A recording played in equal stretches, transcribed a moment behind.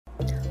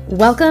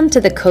Welcome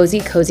to the Cozy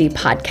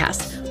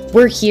Podcast.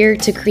 We're here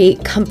to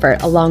create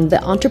comfort along the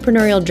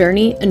entrepreneurial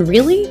journey and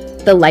really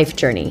the life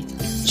journey.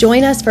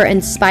 Join us for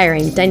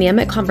inspiring,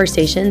 dynamic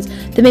conversations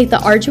that make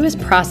the arduous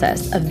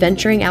process of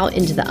venturing out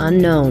into the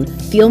unknown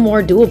feel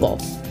more doable,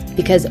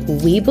 because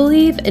we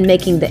believe in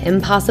making the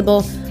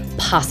impossible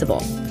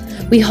possible.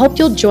 We hope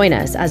you'll join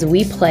us as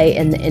we play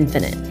in the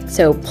infinite.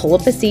 So pull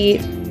up a seat,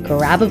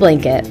 grab a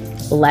blanket,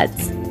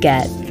 let's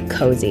get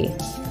cozy.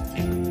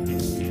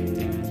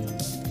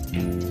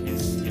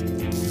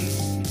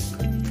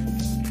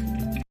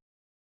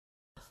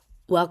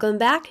 Welcome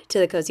back to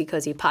the Cozy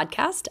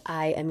Podcast.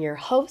 I am your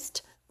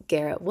host,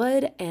 Garrett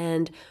Wood,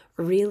 and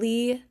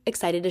really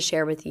excited to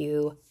share with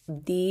you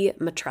the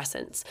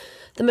Matrescence.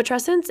 The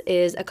Matrescence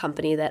is a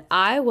company that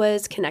I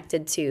was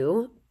connected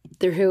to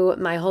through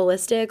my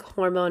holistic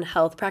hormone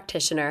health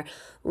practitioner,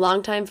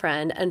 longtime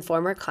friend and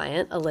former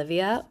client,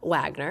 Olivia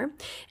Wagner.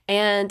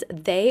 And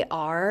they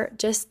are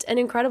just an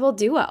incredible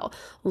duo.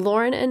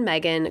 Lauren and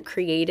Megan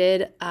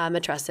created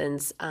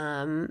Matrescence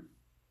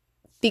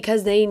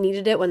because they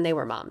needed it when they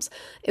were moms.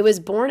 It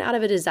was born out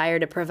of a desire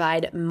to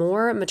provide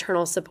more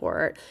maternal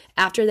support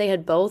after they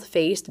had both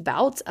faced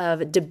bouts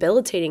of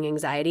debilitating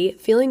anxiety,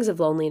 feelings of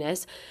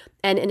loneliness,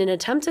 and in an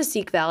attempt to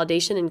seek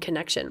validation and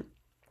connection.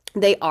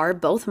 They are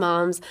both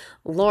moms.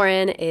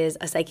 Lauren is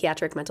a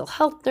psychiatric mental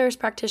health nurse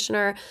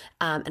practitioner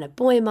and a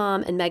boy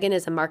mom, and Megan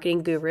is a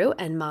marketing guru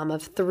and mom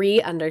of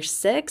 3 under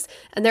 6.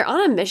 And they're on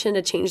a mission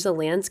to change the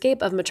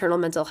landscape of maternal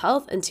mental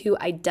health and to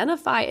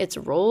identify its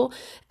role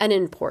and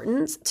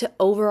importance to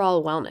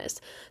overall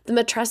wellness. The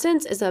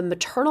Matrescence is a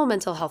maternal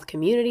mental health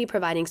community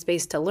providing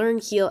space to learn,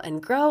 heal,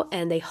 and grow,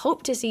 and they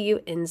hope to see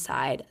you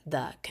inside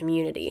the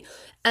community.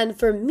 And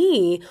for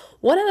me,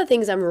 one of the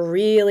things I'm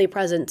really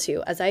present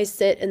to as I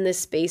sit in this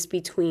space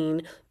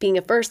between being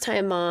a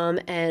first-time mom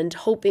and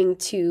hoping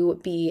to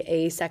be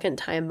a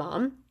second-time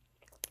mom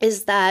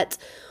is that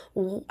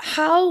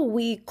how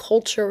we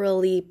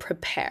culturally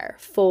prepare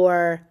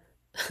for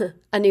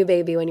a new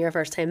baby when you're a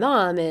first-time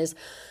mom is,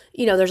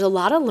 there's a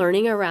lot of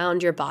learning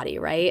around your body,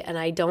 right? And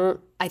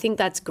I think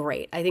that's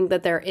great. I think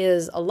that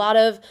there's a lot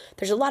of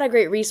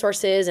great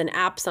resources and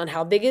apps on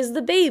how big is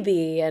the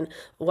baby and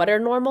what are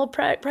normal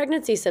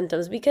pregnancy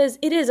symptoms, because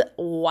it is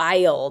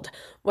wild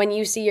when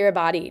you see your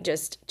body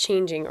just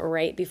changing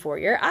right before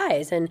your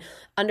eyes, and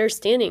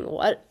understanding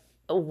what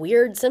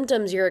weird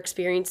symptoms you're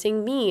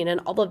experiencing mean,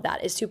 and all of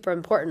that is super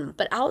important.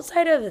 But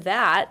outside of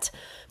that,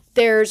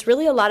 there's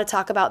really a lot of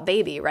talk about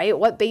baby, right?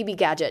 What baby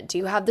gadget? Do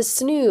you have the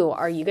snoo?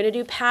 Are you going to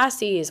do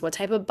passies? What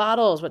type of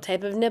bottles? What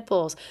type of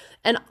nipples?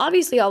 And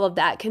obviously all of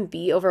that can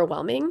be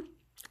overwhelming.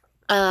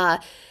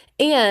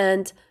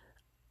 And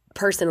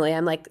personally,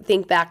 I'm like,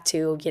 think back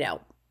to,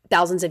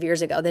 thousands of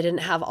years ago, they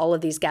didn't have all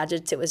of these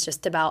gadgets. It was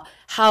just about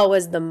how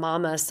was the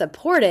mama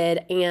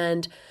supported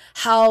and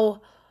how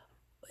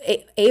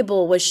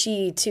able was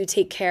she to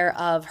take care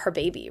of her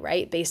baby,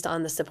 right? Based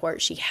on the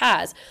support she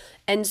has.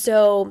 And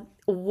so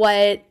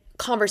what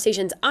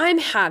conversations I'm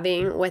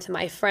having with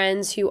my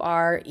friends who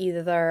are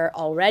either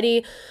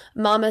already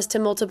mamas to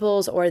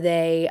multiples or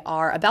they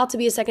are about to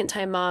be a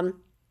second-time mom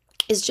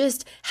is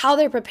just how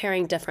they're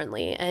preparing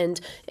differently.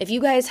 And if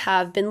you guys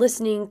have been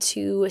listening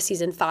to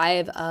season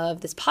 5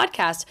 of this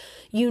podcast,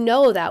 you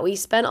know that we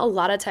spent a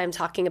lot of time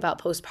talking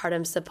about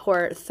postpartum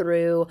support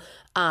through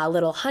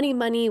Little Honey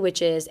Money,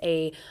 which is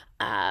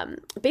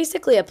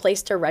basically a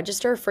place to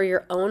register for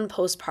your own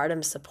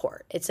postpartum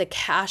support. It's a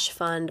cash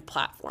fund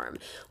platform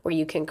where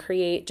you can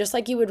create, just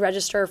like you would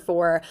register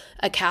for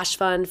a cash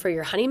fund for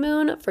your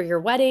honeymoon, for your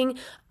wedding.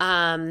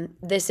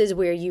 This is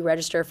where you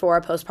register for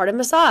a postpartum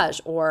massage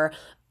or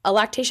a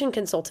lactation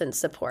consultant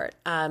support.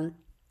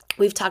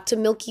 We've talked to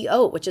Milky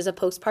Oat, which is a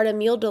postpartum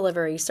meal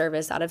delivery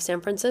service out of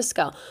San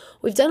Francisco.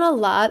 We've had a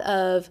lot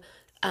of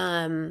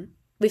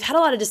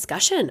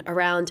discussion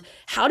around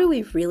how do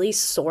we really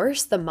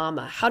source the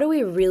mama? How do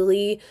we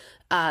really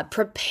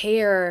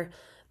prepare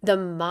the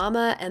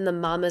mama and the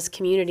mama's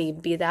community,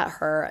 be that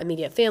her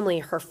immediate family,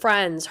 her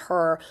friends,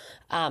 her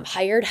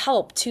hired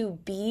help, to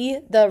be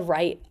the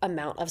right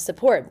amount of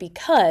support,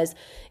 because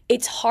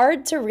it's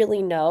hard to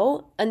really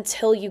know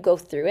until you go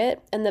through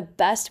it. And the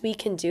best we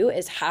can do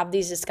is have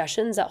these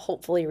discussions that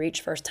hopefully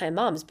reach first-time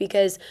moms,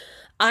 because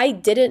I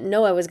didn't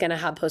know I was going to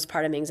have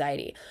postpartum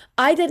anxiety.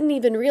 I didn't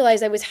even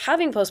realize I was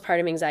having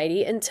postpartum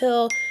anxiety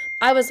until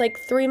I was like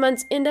 3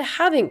 months into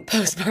having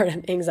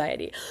postpartum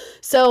anxiety.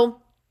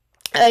 So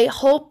I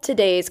hope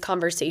today's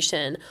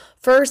conversation,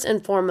 first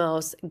and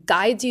foremost,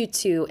 guides you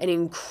to an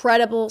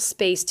incredible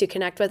space to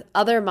connect with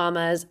other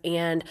mamas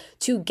and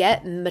to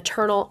get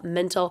maternal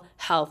mental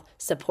health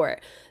support.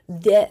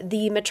 The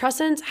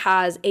Matrescence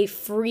has a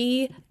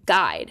free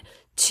guide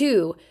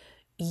to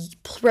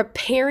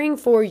preparing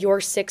for your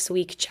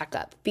 6-week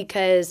checkup,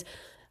 because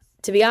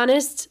to be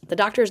honest, the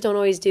doctors don't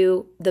always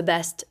do the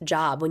best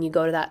job when you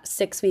go to that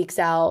 6 weeks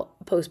out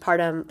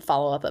postpartum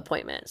follow-up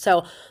appointment.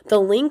 So the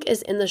link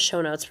is in the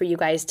show notes for you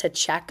guys to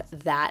check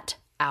that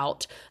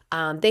out.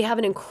 They have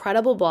an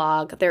incredible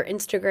blog. Their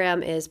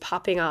Instagram is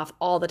popping off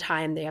all the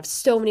time. They have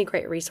so many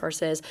great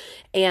resources.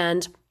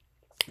 And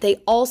They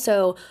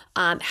also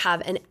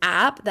have an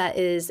app that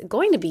is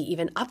going to be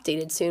even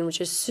updated soon,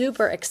 which is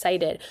super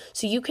excited.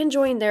 So you can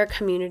join their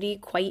community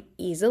quite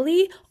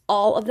easily.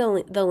 All of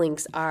the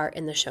links are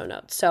in the show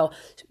notes. So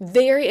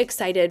very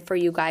excited for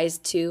you guys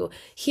to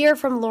hear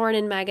from Lauren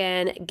and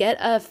Megan, get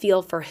a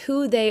feel for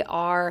who they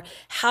are,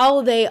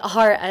 how they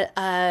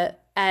are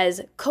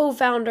as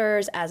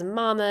co-founders, as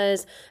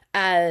mamas,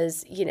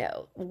 as,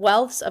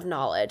 wealths of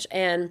knowledge.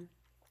 And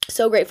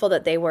so grateful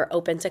that they were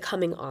open to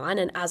coming on.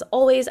 And as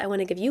always, I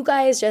want to give you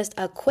guys just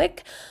a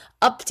quick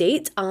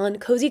update on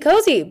Cozy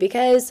Cozy,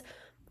 because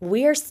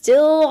we are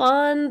still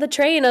on the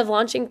train of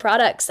launching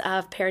products,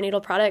 of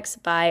perinatal products,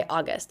 by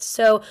August.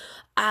 So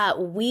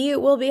we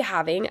will be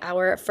having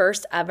our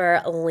first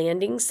ever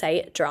landing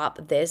site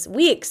drop this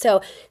week.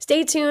 So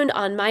stay tuned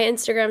on my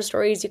Instagram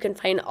stories. You can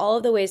find all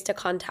of the ways to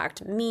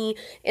contact me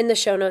in the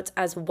show notes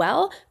as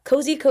well.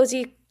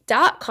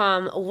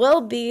 CozyCozy.com will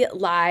be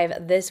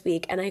live this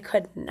week, and I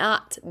could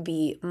not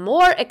be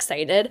more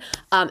excited.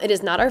 It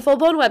is not our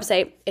full-blown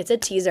website. It's a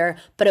teaser,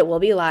 but it will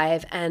be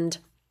live, and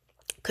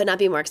could not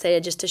be more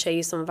excited just to show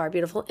you some of our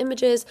beautiful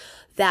images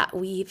that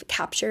we've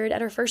captured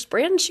at our first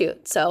brand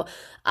shoot. So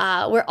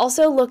we're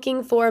also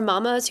looking for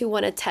mamas who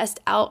want to test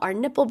out our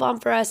nipple balm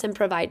for us and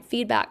provide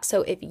feedback.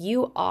 So if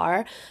you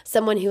are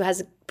someone who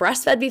has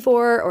breastfed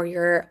before, or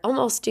you're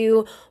almost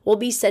due, we'll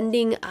be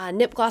sending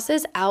nip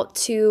glosses out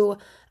to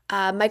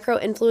micro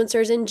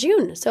influencers in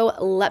June. So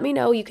let me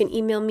know. You can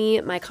email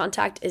me. My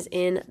contact is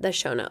in the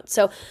show notes.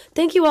 So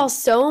thank you all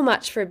so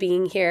much for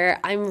being here.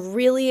 I'm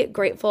really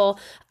grateful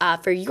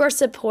for your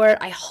support.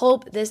 I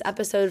hope this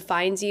episode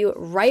finds you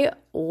right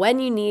when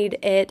you need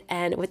it.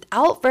 And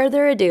without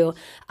further ado,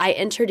 I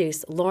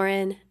introduce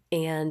Lauren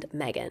and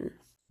Megan.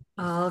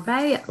 All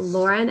right,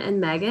 Lauren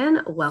and Megan,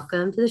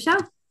 welcome to the show.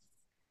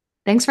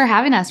 Thanks for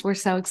having us. We're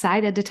so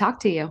excited to talk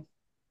to you.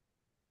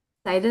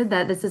 Excited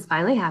that this is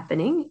finally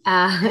happening.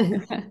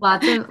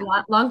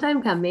 Long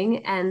time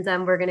coming, and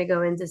we're going to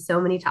go into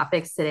so many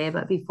topics today.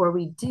 But before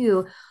we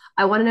do,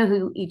 I want to know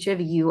who each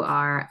of you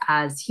are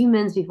as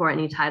humans before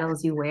any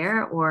titles you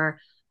wear, or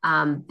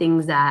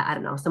things that, I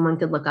don't know, someone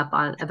could look up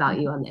on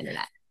about you on the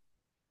internet.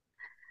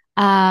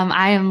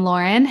 I am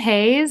Lauren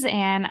Hayes,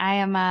 and I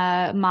am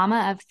a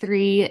mama of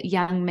 3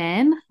 young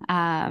men.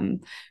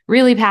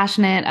 Really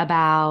passionate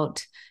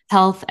about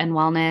health and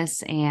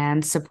wellness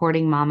and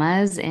supporting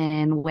mamas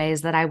in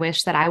ways that I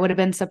wish that I would have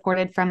been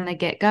supported from the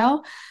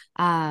get-go.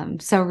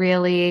 So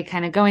really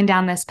kind of going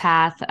down this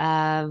path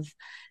of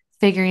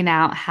figuring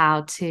out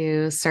how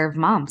to serve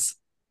moms.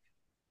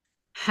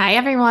 Hi,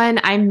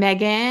 everyone. I'm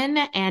Megan,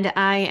 and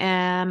I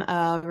am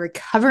a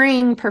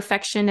recovering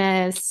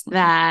perfectionist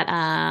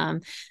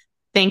that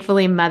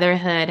thankfully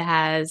motherhood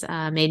has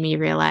made me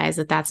realize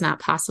that that's not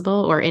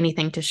possible or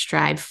anything to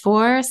strive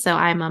for. So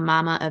I'm a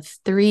mama of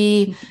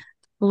 3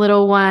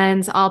 little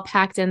ones all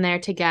packed in there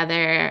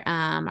together.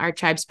 Our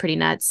tribe's pretty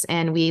nuts,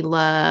 and we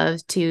love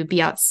to be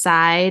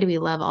outside. We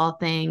love all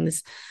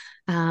things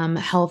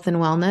health and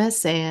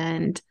wellness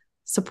and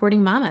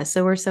supporting mamas.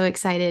 So we're so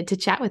excited to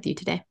chat with you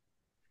today.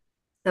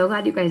 So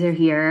glad you guys are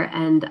here.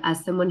 And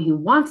as someone who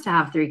wants to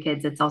have 3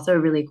 kids, it's also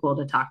really cool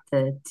to talk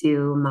to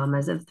 2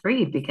 mamas of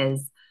 3,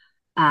 because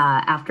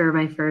after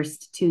my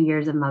first 2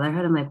 years of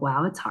motherhood, I'm like,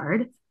 wow, it's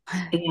hard.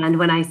 And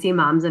when I see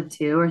moms of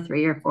 2 or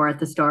 3 or 4 at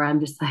the store, I'm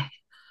just like,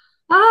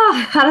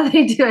 how do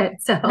they do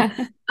it? So,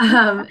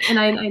 and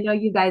I know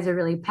you guys are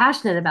really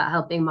passionate about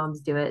helping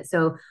moms do it.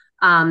 So,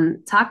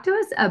 talk to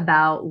us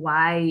about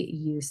why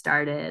you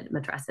started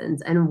Matrescence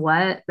and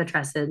what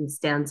Matrescence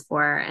stands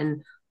for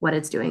and what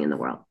it's doing in the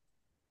world.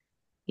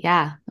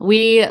 Yeah,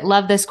 we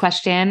love this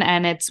question.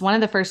 And it's one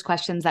of the first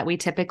questions that we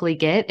typically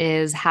get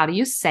is, how do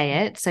you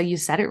say it? So you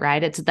said it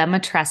right. It's the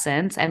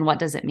matrescence. And what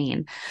does it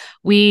mean?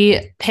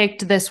 We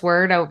picked this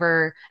word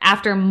over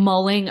after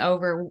mulling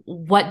over,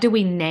 what do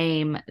we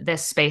name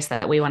this space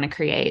that we want to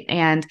create?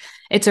 And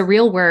it's a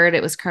real word.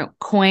 It was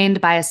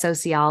coined by a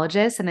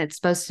sociologist, and it's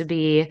supposed to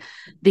be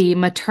the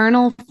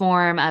maternal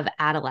form of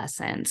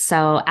adolescence.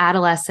 So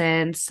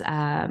adolescence,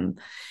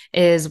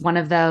 is one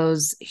of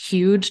those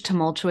huge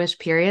tumultuous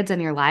periods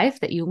in your life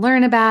that you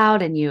learn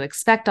about, and you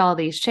expect all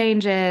these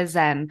changes,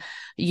 and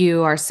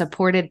you are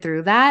supported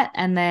through that.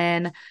 And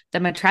then the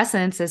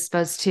matrescence is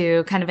supposed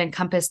to kind of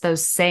encompass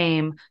those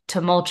same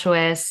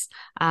tumultuous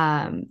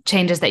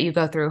changes that you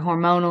go through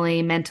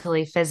hormonally,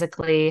 mentally,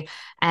 physically,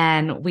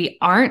 and we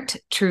aren't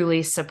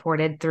truly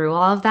supported through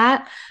all of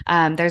that.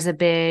 There's a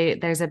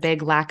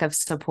big lack of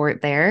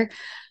support there.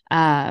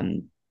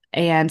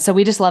 And so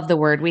we just love the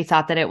word. We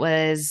thought that it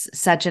was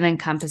such an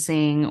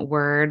encompassing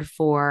word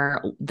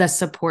for the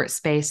support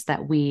space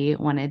that we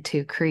wanted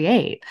to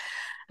create.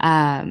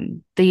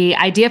 The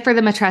idea for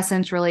the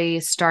matrescence really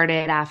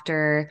started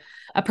after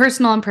a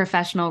personal and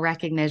professional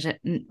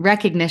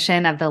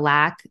recognition of the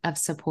lack of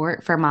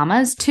support for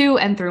mamas to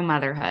and through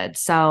motherhood.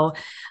 So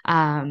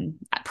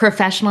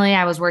professionally,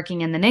 I was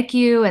working in the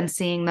NICU and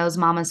seeing those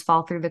mamas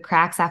fall through the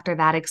cracks after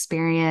that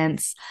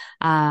experience.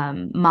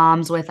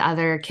 Moms with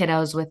other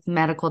kiddos with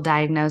medical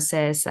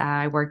diagnosis.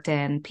 I worked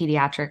in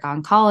pediatric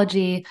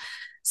oncology.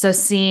 So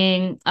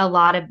seeing a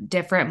lot of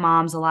different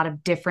moms, a lot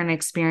of different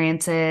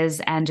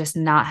experiences, and just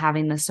not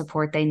having the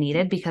support they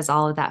needed because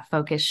all of that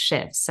focus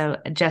shifts. So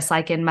just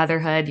like in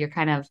motherhood, you're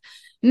kind of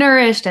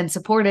nourished and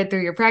supported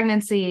through your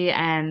pregnancy,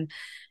 and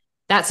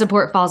that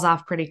support falls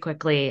off pretty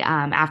quickly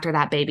after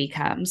that baby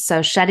comes.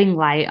 So shedding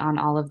light on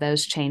all of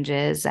those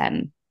changes.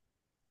 And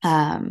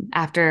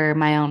after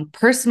my own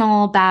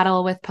personal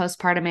battle with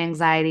postpartum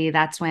anxiety,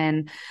 that's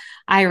when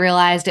I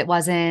realized it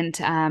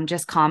wasn't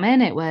just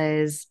common. It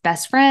was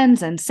best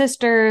friends and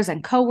sisters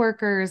and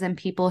coworkers and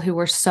people who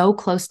were so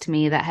close to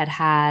me that had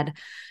had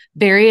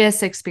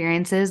various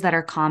experiences that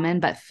are common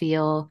but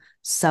feel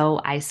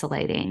so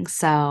isolating.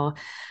 So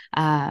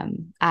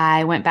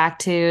I went back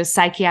to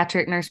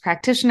psychiatric nurse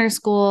practitioner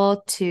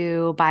school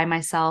to buy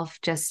myself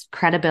just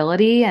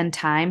credibility and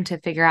time to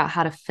figure out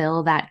how to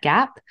fill that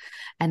gap.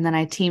 And then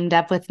I teamed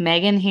up with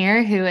Megan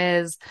here, who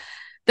is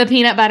the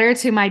peanut butter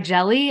to my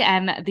jelly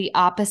and the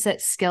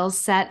opposite skill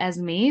set as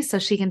me. So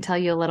she can tell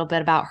you a little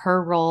bit about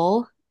her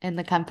role in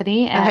the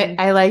company. And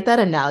I like that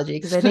analogy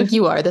because I think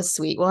you are the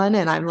sweet one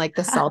and I'm like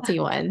the salty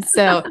one.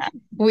 So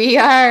we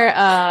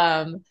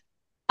are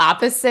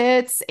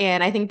opposites.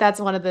 And I think that's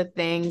one of the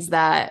things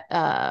that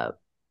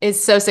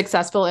is so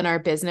successful in our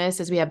business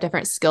is we have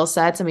different skill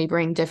sets and we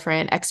bring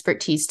different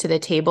expertise to the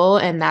table.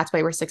 And that's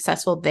why we're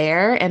successful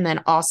there. And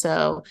then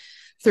also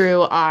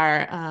through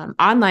our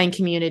online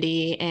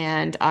community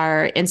and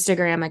our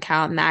Instagram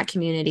account and that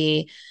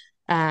community,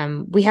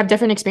 we have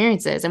different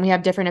experiences and we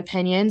have different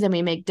opinions and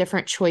we make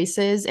different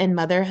choices in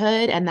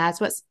motherhood. And that's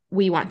what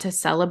we want to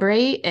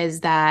celebrate is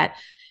that,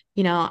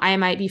 you know, I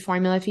might be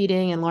formula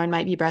feeding and Lauren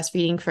might be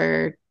breastfeeding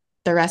for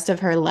the rest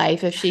of her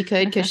life if she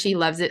could, because she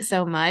loves it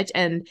so much.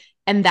 And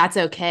that's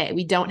okay.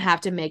 We don't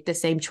have to make the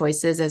same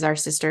choices as our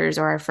sisters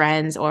or our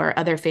friends or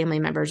other family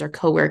members or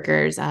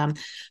coworkers.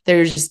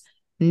 There's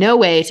no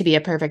way to be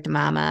a perfect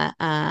mama,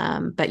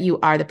 but you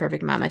are the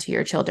perfect mama to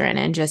your children,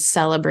 and just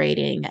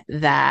celebrating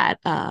that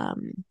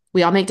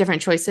we all make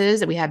different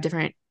choices and we have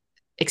different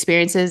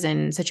experiences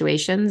and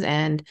situations,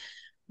 and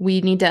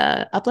we need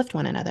to uplift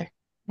one another.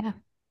 yeah.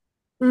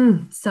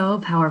 So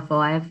powerful.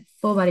 I have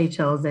full body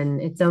chills,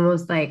 and it's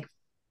almost like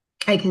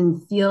I can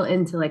feel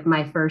into like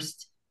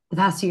the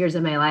past 2 years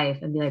of my life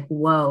and be like,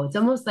 whoa, it's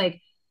almost like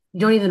you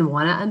don't even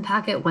want to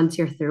unpack it once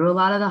you're through a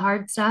lot of the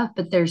hard stuff,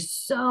 but there's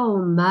so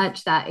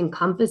much that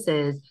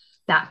encompasses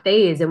that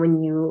phase. And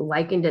when you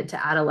likened it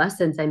to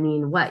adolescence, I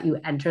mean, what, you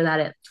enter that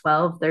at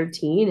 12,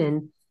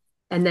 13,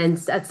 and then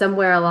at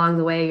somewhere along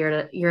the way,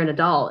 you're an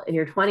adult in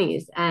your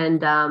 20s.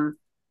 And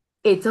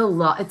it's a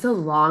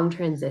long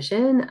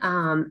transition.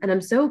 And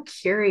I'm so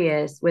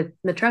curious with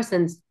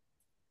Matrescence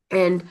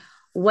and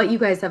what you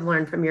guys have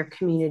learned from your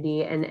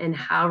community and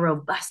how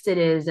robust it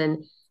is,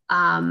 and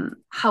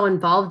how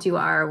involved you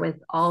are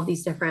with all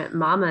these different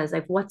mamas.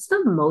 Like, what's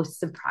the most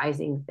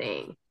surprising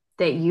thing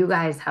that you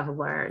guys have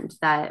learned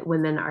that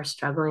women are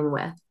struggling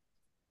with?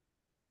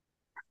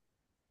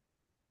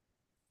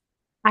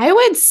 I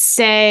would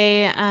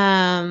say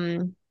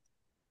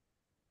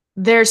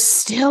there's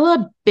still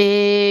a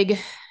big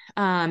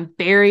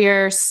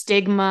barrier,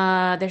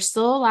 stigma. There's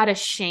still a lot of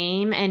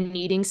shame and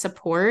needing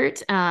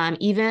support.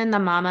 Even the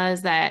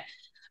mamas that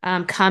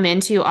come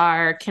into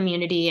our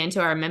community,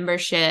 into our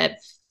membership,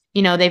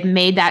 you know, they've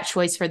made that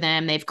choice for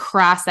them. They've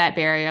crossed that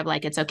barrier of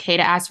like, it's okay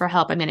to ask for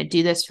help. I'm going to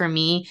do this for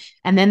me.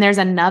 And then there's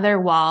another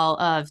wall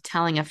of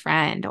telling a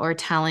friend or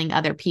telling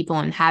other people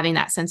and having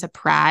that sense of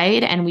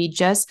pride. And we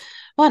just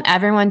want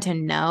everyone to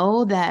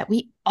know that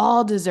we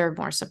all deserve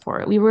more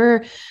support. We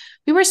were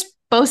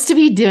supposed to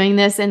be doing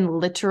this in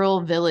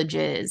literal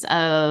villages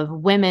of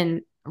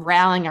women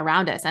rallying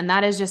around us. And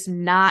that is just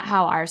not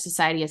how our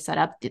society is set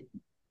up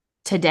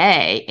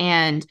today.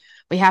 And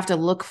we have to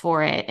look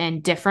for it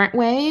in different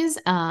ways,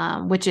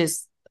 which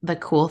is the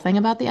cool thing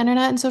about the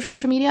internet and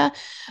social media.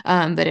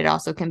 But it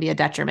also can be a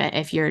detriment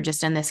if you're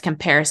just in this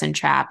comparison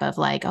trap of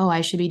like, oh,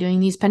 I should be doing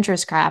these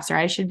Pinterest crafts, or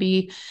I should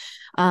be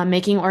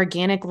making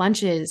organic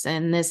lunches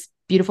in this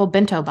beautiful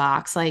bento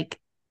box. Like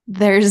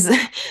there's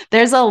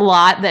a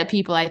lot that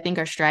people I think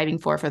are striving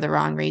for the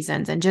wrong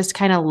reasons, and just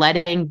kind of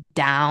letting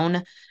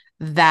down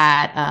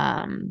that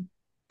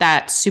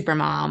that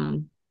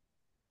supermom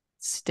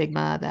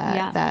stigma,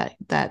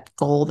 that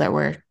goal that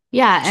we're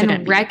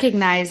and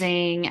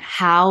recognizing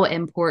how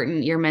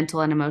important your mental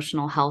and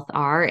emotional health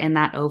are in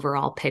that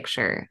overall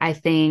picture. I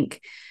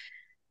think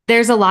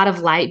there's a lot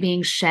of light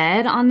being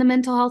shed on the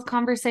mental health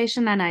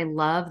conversation, and I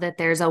love that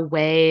there's a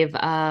wave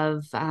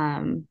of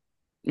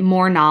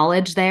more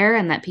knowledge there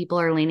and that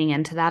people are leaning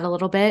into that a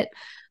little bit.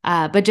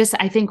 But just,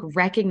 I think,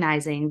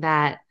 recognizing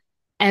that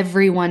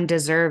everyone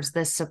deserves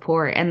this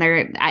support. And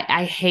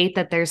I hate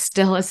that there's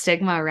still a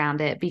stigma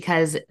around it,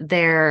 because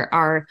there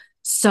are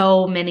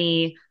so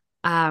many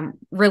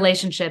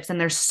relationships and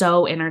they're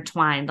so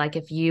intertwined. Like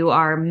if you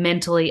are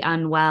mentally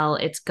unwell,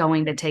 it's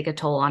going to take a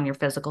toll on your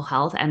physical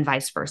health and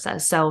vice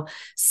versa. So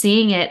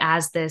seeing it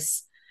as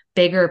this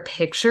bigger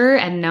picture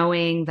and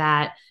knowing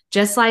that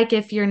just like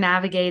if you're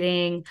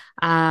navigating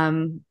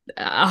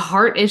a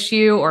heart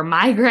issue or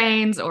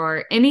migraines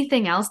or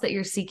anything else that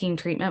you're seeking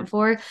treatment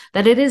for,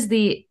 that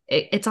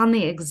it's on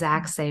the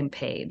exact same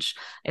page.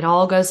 It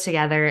all goes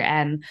together,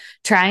 and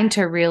trying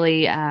to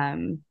really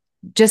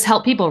just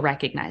help people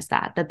recognize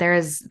that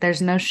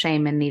there's no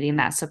shame in needing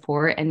that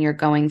support, and you're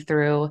going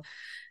through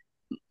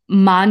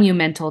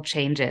monumental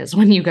changes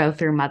when you go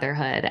through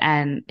motherhood,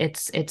 and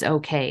it's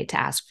okay to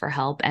ask for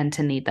help and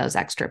to need those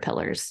extra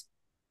pillars.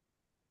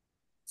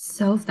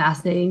 So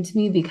fascinating to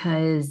me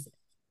because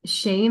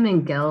shame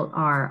and guilt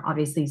are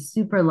obviously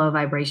super low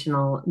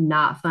vibrational,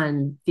 not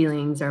fun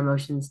feelings or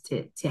emotions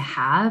to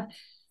have.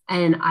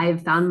 And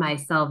I've found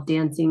myself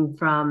dancing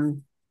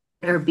from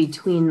or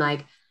between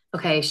like,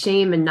 okay,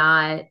 shame and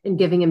not and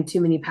giving him too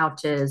many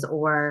pouches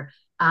or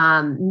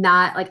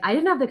not like I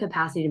didn't have the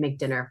capacity to make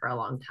dinner for a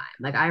long time.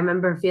 Like I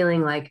remember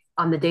feeling like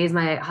on the days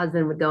my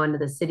husband would go into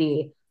the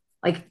city,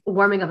 like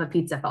warming up a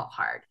pizza felt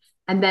hard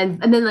and then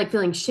like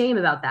feeling shame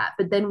about that.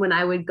 But then when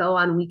I would go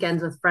on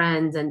weekends with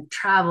friends and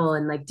travel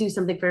and like do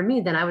something for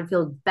me, then I would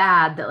feel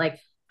bad that like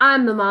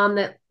I'm the mom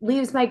that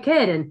leaves my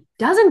kid and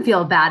doesn't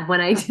feel bad when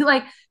I do.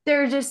 Like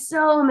there are just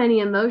so many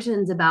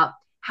emotions about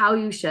how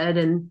you should.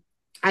 And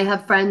I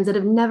have friends that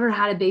have never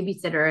had a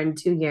babysitter in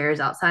 2 years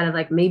outside of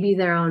like maybe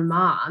their own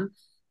mom.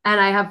 And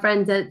I have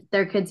friends that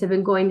their kids have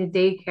been going to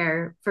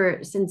daycare for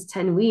since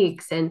 10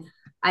 weeks. And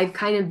I've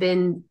kind of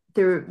been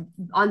through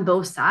on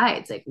both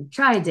sides. Like we've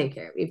tried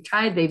daycare, we've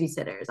tried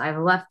babysitters, I've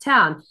left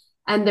town,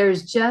 and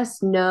there's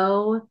just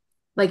no,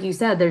 like you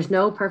said, there's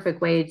no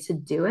perfect way to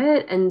do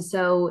it. And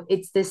so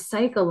it's this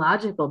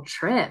psychological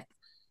trip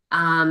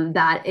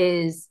that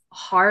is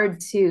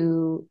hard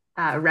to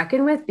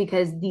reckon with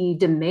because the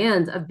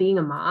demands of being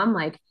a mom,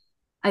 like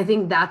I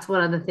think that's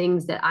one of the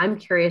things that I'm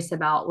curious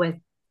about with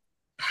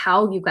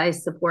how you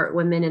guys support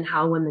women and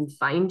how women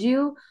find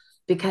you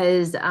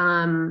because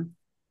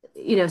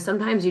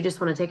sometimes you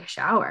just want to take a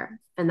shower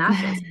and that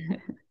feels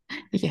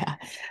Yeah.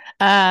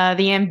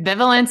 The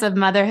ambivalence of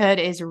motherhood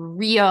is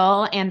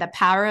real, and the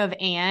power of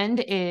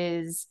and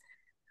is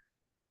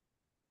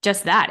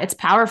just that. It's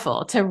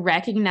powerful to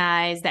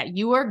recognize that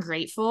you are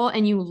grateful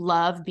and you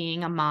love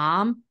being a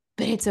mom,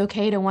 but it's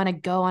okay to want to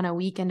go on a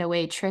weekend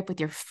away trip with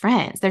your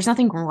friends. There's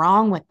nothing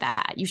wrong with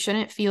that. You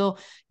shouldn't feel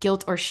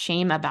guilt or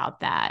shame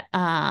about that.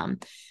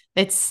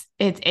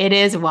 It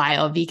is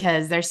wild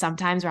because there's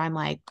sometimes where I'm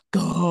like,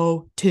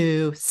 go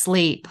to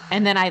sleep.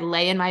 And then I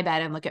lay in my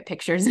bed and look at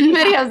pictures and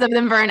videos of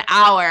them for an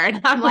hour.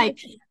 And I'm like,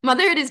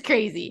 motherhood is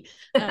crazy.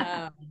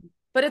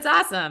 But it's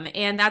awesome.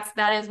 And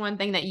that is one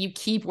thing that you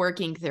keep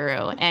working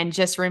through, and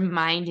just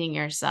reminding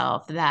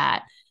yourself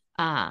that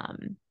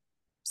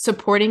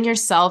supporting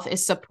yourself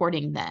is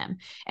supporting them.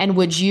 And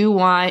would you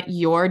want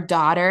your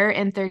daughter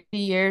in 30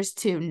 years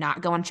to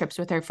not go on trips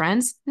with her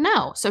friends?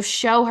 No. So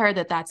show her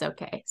that that's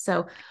okay.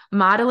 So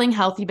modeling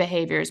healthy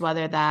behaviors,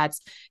 whether that's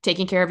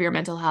taking care of your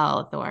mental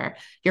health or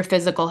your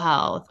physical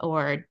health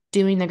or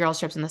doing the girls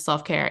trips and the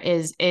self-care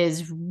is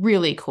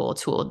really cool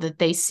tool that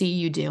they see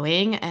you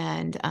doing.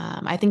 And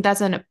I think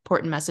that's an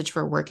important message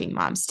for working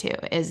moms too,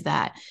 is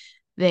that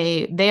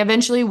they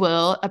eventually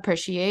will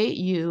appreciate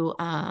you,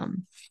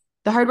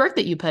 the hard work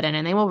that you put in,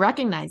 and they will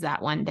recognize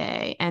that one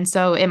day. And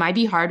so it might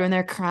be hard when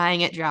they're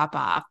crying at drop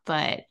off,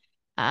 but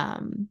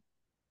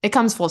it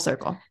comes full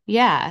circle.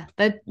 Yeah.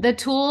 The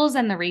tools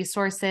and the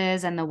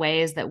resources and the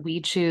ways that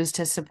we choose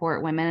to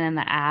support women in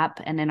the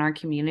app and in our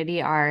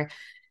community are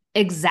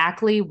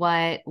exactly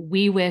what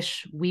we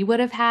wish we would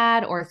have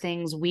had, or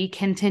things we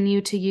continue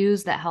to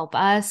use that help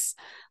us.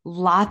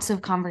 Lots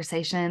of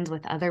conversations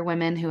with other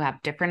women who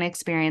have different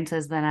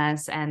experiences than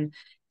us, and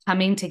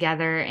coming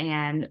together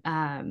and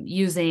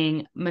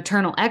using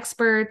maternal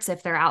experts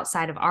if they're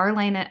outside of our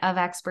lane of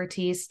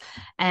expertise,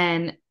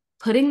 and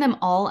putting them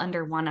all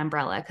under one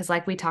umbrella. Because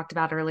like we talked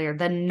about earlier,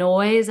 the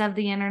noise of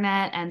the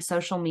internet and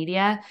social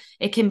media,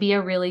 it can be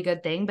a really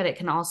good thing, but it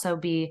can also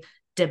be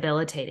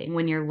debilitating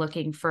when you're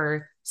looking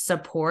for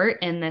support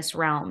in this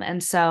realm.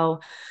 And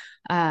so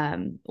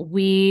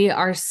we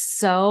are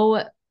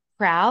so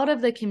proud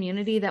of the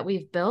community that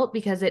we've built,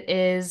 because it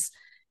is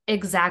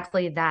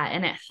exactly that.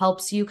 And it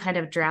helps you kind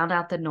of drown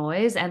out the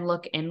noise and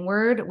look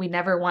inward. We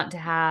never want to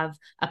have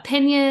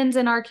opinions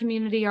in our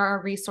community or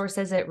our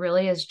resources. It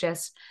really is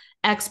just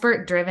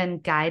expert driven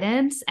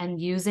guidance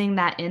and using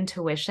that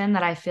intuition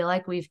that I feel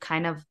like we've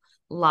kind of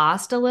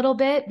lost a little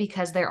bit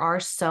because there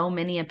are so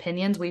many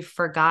opinions. We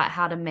forgot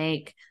how to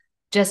make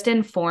just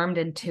informed,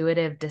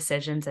 intuitive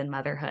decisions in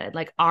motherhood.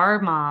 Like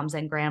our moms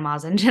and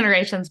grandmas and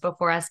generations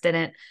before us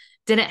didn't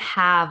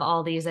have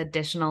all these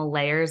additional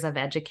layers of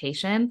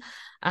education.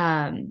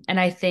 And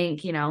I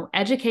think,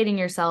 educating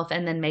yourself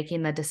and then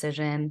making the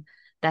decision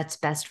that's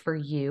best for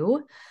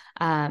you.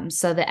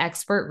 So the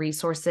expert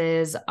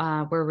resources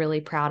we're really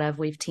proud of.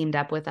 We've teamed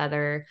up with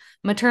other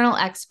maternal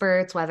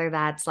experts, whether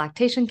that's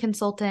lactation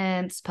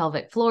consultants,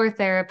 pelvic floor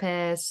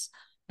therapists,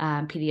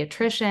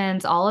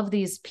 pediatricians, all of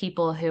these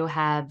people who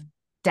have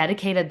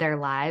dedicated their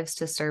lives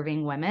to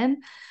serving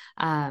women.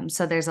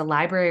 So there's a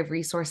library of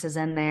resources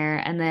in there.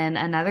 And then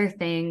another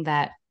thing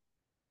that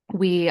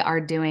we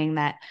are doing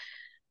that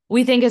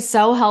we think is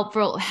so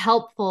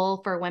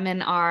helpful for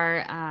women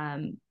are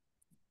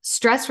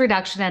stress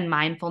reduction and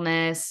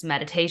mindfulness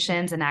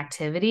meditations and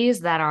activities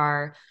that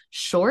are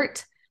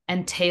short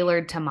and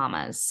tailored to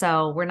mamas.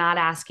 So we're not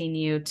asking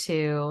you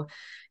to,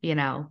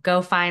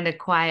 go find a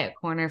quiet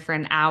corner for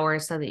an hour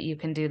so that you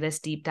can do this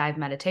deep dive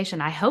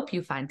meditation. I hope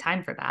you find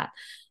time for that.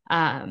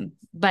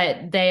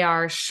 But they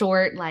are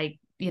short, like,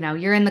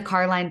 you're in the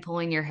car line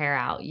pulling your hair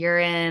out. You're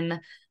in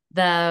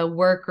the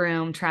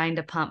workroom trying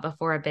to pump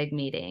before a big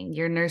meeting.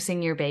 You're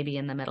nursing your baby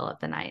in the middle of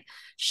the night.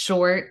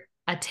 Short,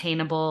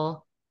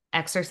 attainable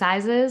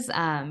exercises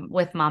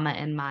with mama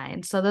in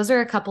mind. So those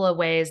are a couple of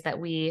ways that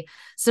we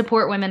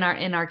support women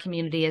in our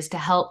community, is to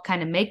help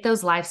kind of make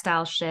those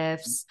lifestyle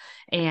shifts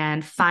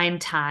and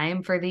find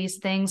time for these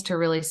things to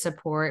really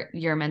support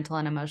your mental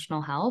and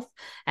emotional health.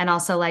 And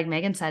also, like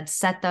Megan said,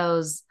 set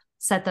those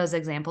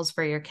examples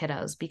for your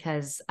kiddos,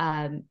 because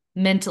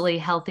mentally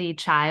healthy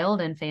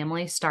child and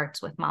family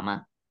starts with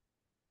mama.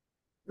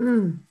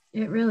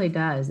 It really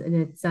does. And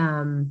it's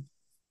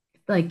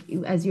like,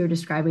 as you're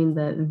describing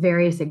the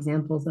various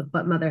examples of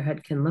what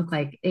motherhood can look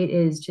like, it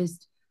is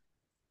just,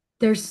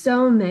 there's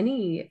so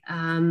many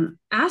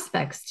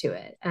aspects to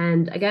it.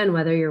 And again,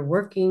 whether you're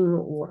working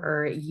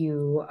or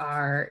you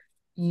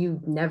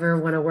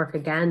never want to work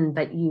again,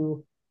 but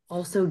you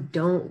also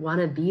don't want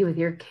to be with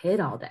your kid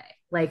all day.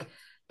 Like,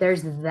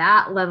 there's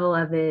that level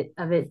of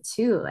it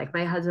too. Like,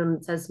 my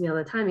husband says to me all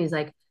the time, he's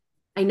like,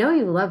 I know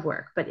you love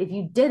work, but if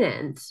you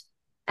didn't,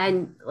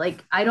 and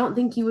like, I don't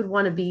think you would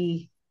want to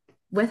be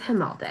with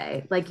him all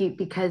day, like,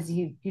 because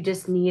you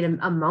just need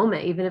a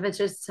moment, even if it's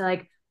just to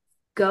like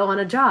go on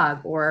a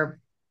jog or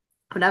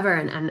whatever.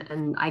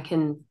 And I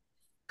can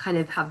kind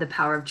of have the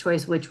power of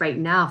choice, which right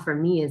now for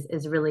me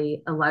is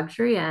really a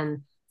luxury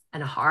and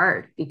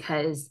hard,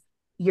 because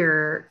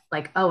you're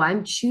like, oh,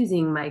 I'm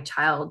choosing my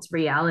child's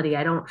reality.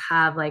 I don't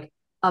have like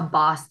a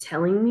boss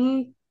telling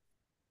me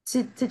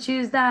to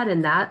choose that.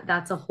 And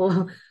that's a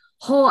whole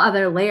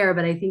other layer.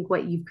 But I think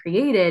what you've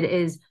created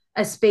is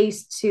a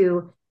space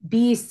to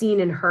be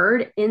seen and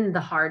heard in the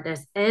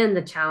hardness and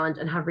the challenge,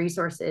 and have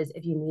resources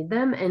if you need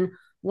them. And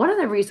one of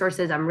the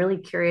resources I'm really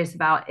curious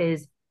about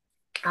is,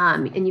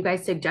 and you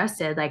guys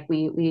suggested, like,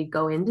 we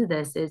go into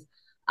this, is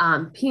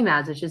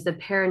PMADS, which is the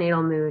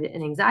perinatal mood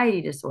and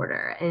anxiety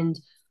disorder. And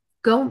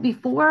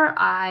before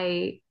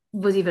I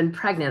was even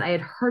pregnant, I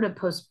had heard of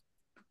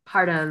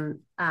postpartum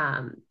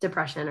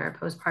depression, or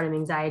postpartum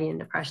anxiety and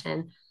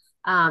depression.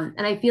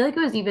 And I feel like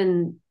it was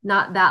even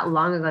not that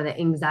long ago that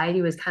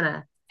anxiety was kind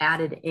of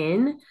added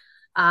in.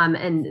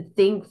 And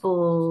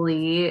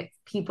thankfully,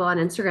 people on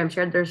Instagram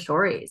shared their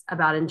stories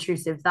about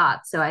intrusive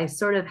thoughts. So I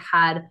sort of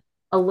had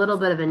a little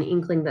bit of an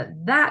inkling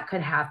that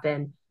could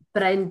happen.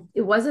 But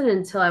it wasn't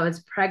until I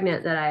was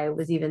pregnant that I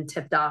was even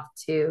tipped off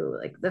to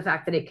like the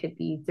fact that it could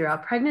be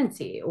throughout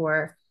pregnancy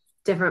or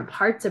different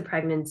parts of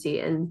pregnancy.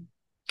 And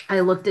I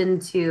looked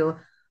into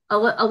a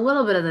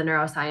little bit of the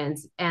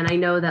neuroscience, and I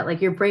know that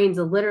like your brain's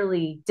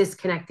literally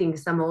disconnecting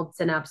some old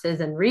synapses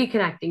and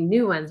reconnecting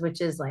new ones,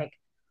 which is like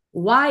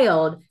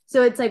wild.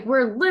 So it's like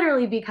we're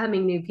literally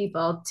becoming new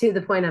people, to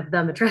the point of the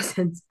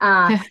matrescence.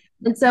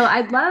 And so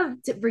I'd love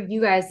for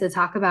you guys to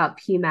talk about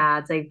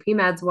PMADS, like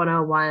PMADS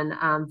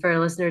 101, for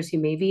listeners who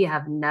maybe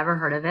have never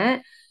heard of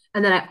it.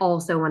 And then I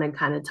also want to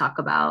kind of talk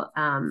about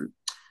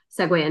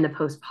segue into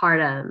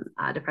postpartum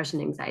depression,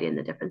 anxiety, and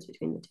the difference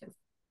between the two.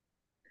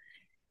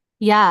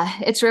 Yeah,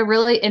 it's a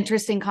really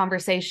interesting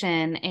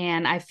conversation.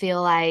 And I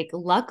feel like,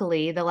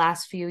 luckily, the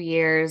last few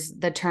years,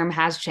 the term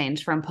has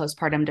changed from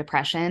postpartum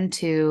depression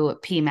to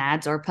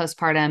PMADS, or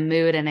postpartum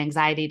mood and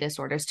anxiety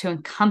disorders, to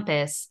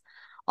encompass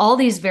all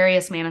these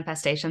various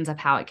manifestations of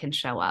how it can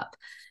show up.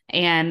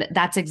 And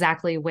that's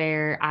exactly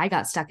where I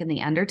got stuck in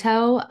the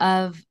undertow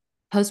of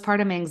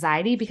postpartum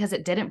anxiety, because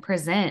it didn't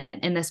present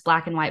in this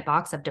black and white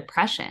box of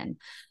depression.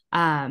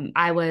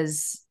 I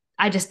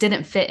just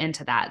didn't fit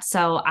into that.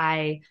 So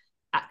I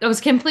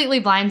was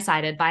completely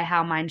blindsided by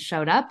how mine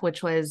showed up,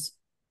 which was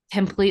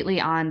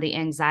completely on the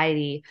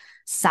anxiety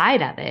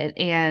side of it,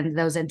 and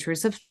those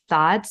intrusive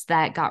thoughts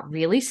that got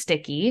really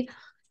sticky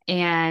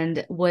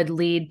and would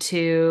lead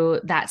to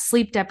that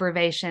sleep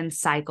deprivation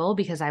cycle,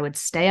 because I would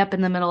stay up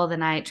in the middle of the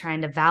night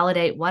trying to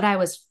validate what I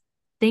was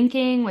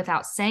thinking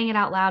without saying it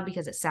out loud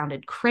because it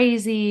sounded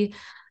crazy.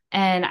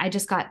 And I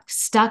just got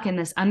stuck in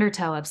this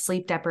undertow of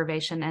sleep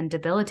deprivation and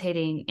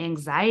debilitating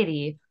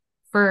anxiety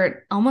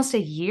for almost a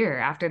year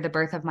after the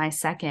birth of my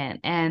second.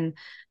 And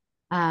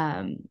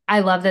I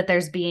love that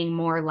there's being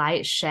more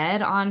light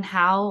shed on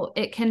how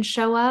it can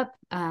show up,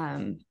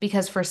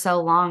 because for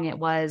so long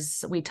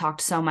we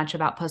talked so much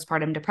about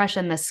postpartum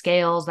depression, the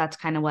scales, that's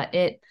kind of what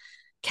it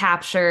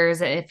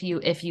captures. If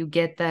you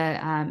get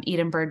the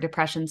Edinburgh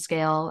depression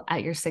scale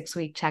at your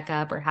 6-week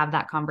checkup, or have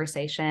that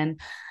conversation.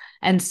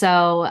 And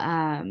so,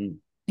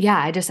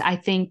 I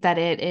think that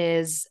it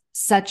is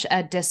such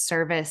a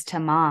disservice to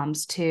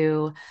moms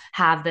to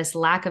have this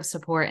lack of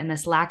support and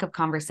this lack of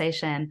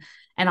conversation.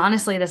 And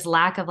honestly, this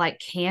lack of like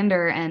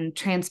candor and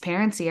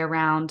transparency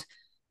around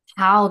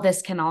how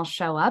this can all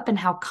show up and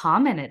how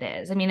common it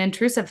is. I mean,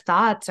 intrusive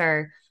thoughts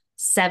are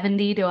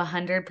 70 to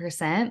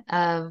 100%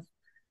 of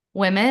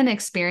women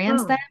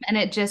experience them. And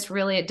it just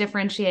really, it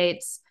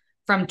differentiates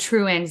from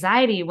true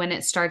anxiety when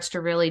it starts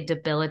to really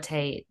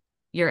debilitate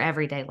your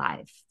everyday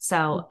life.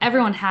 So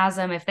everyone has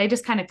them. If they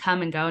just kind of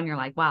come and go and you're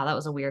like, wow, that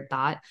was a weird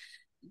thought,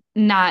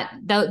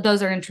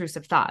 those are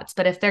intrusive thoughts.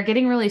 But if they're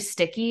getting really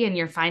sticky and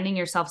you're finding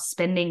yourself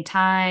spending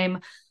time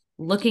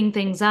looking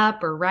things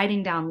up or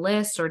writing down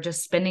lists or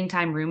just spending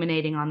time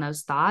ruminating on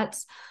those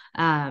thoughts,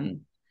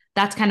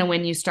 that's kind of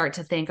when you start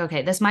to think,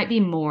 okay, this might be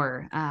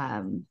more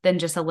than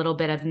just a little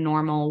bit of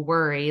normal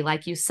worry.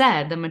 Like you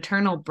said, the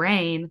maternal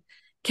brain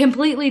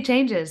completely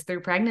changes through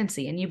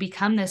pregnancy and you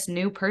become this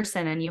new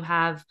person and you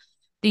have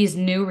these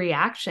new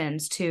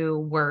reactions to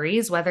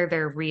worries, whether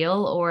they're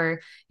real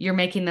or you're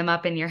making them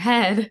up in your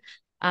head.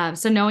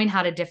 So knowing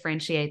how to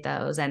differentiate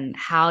those and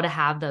how to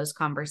have those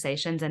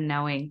conversations and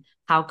knowing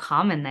how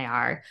common they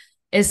are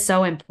is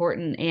so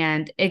important,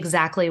 and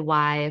exactly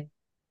why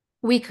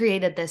we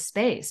created this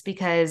space,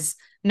 because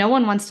no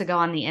one wants to go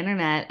on the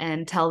internet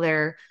and tell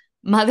their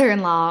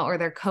mother-in-law or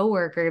their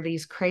coworker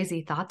these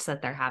crazy thoughts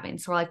that they're having.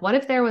 So we're like, what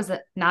if there was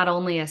not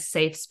only a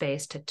safe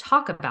space to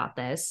talk about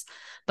this,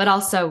 but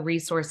also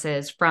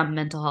resources from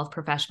mental health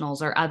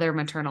professionals or other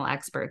maternal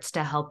experts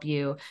to help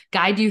you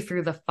guide you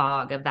through the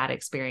fog of that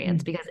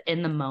experience? Because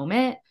in the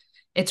moment,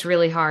 it's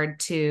really hard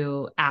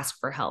to ask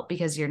for help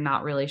because you're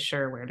not really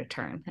sure where to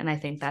turn. And I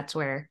think that's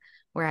where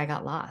I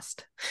got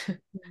lost.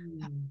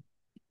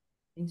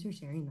 Thanks for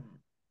sharing that.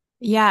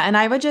 Yeah. And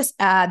I would just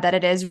add that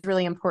it is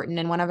really important.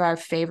 And one of our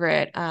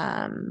favorite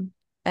and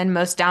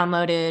most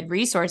downloaded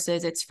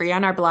resources, it's free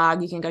on our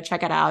blog. You can go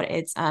check it out.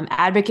 It's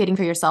advocating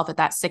for yourself at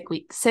that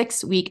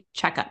 6-week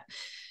checkup.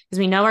 Because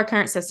we know our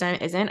current system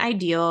isn't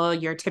ideal.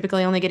 You're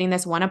typically only getting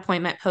this one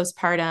appointment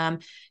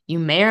postpartum. You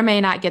may or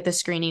may not get the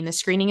screening. The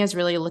screening is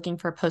really looking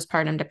for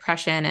postpartum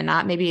depression and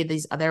not maybe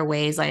these other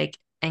ways like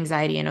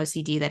anxiety and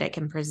OCD that it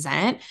can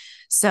present.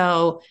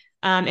 So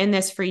in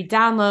this free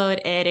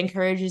download, it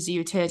encourages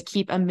you to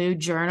keep a mood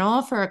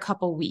journal for a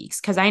couple weeks.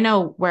 Because I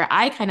know where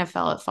I kind of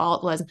fell at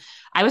fault was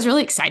I was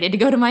really excited to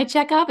go to my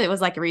checkup. It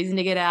was like a reason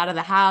to get out of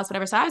the house,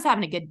 whatever. So I was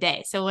having a good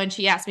day. So when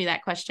she asked me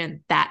that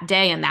question that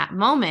day in that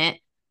moment,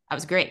 I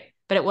was great.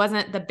 But it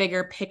wasn't the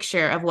bigger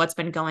picture of what's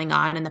been going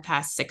on in the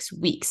past 6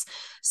 weeks.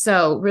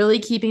 So really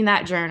keeping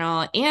that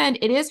journal. And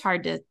it is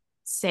hard to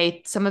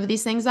say some of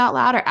these things out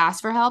loud or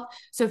ask for help.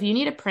 So if you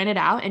need to print it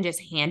out and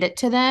just hand it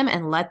to them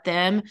and let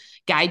them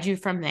guide you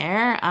from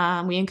there,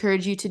 we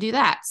encourage you to do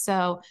that.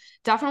 So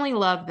definitely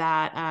love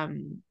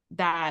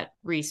that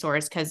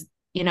resource, because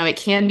it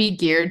can be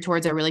geared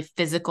towards a really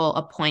physical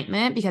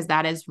appointment, because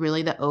that is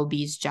really the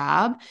OB's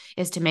job,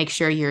 is to make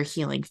sure you're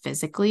healing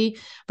physically.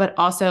 But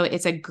also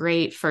it's a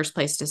great first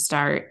place to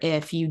start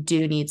if you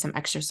do need some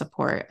extra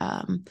support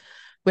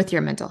with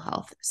your mental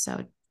health.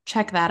 So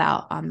check that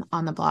out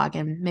on the blog,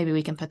 and maybe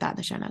we can put that in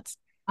the show notes.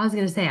 I was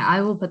going to say,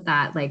 I will put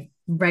that like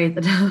right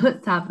at the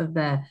top of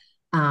the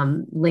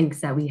links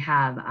that we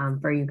have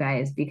for you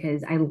guys,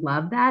 because I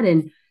love that.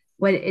 And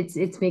what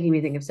it's making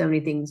me think of so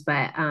many things,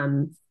 but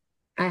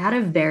I had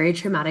a very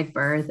traumatic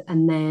birth.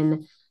 And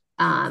then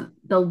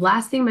the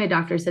last thing my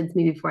doctor said to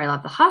me before I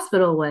left the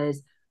hospital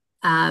was,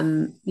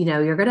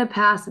 you're going to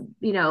pass,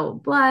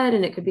 blood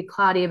and it could be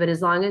cloudy, but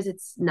as long as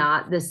it's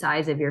not the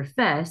size of your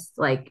fist,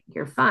 like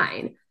you're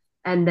fine.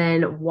 And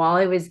then while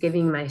I was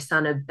giving my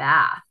son a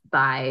bath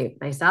by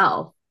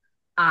myself,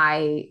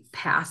 I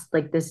passed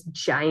like this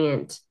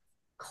giant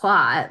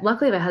clot.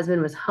 Luckily, my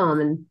husband was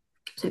home, and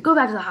so go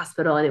back to the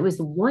hospital. And it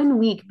was 1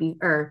 week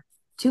or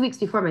 2 weeks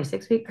before my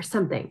 6th week or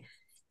something.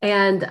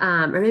 And,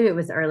 or maybe it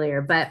was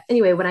earlier. But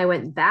anyway, when I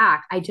went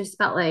back, I just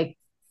felt like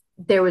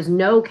there was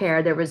no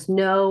care. There was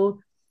no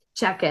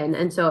check-in.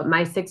 And so at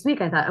my 6th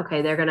week, I thought,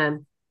 okay, they're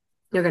going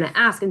to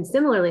ask. And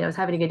similarly, I was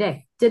having a good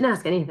day. Didn't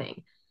ask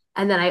anything.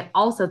 And then I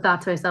also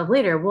thought to myself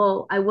later,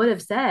 well, I would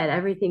have said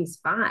everything's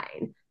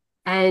fine.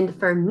 And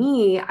for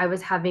me, I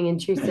was having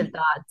intrusive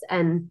thoughts,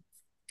 and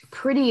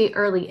pretty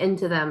early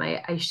into them,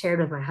 I shared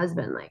with my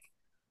husband, like,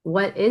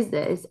 what is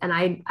this? And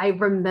I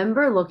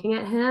remember looking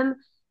at him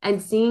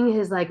and seeing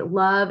his like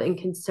love and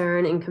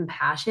concern and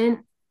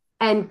compassion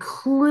and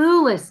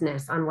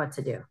cluelessness on what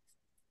to do,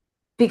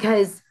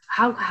 because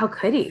how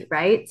could he,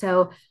 right?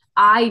 So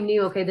I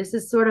knew, okay, this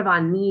is sort of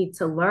on me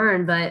to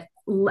learn,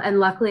 and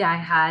luckily I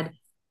had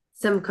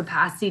some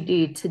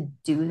capacity to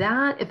do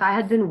that. If I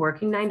had been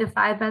working 9 to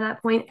 5 by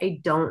that point, I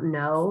don't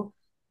know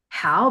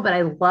how, but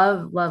I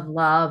love, love,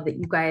 love that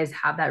you guys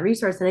have that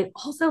resource. And I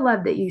also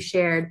love that you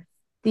shared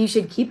that you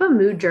should keep a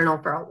mood journal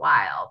for a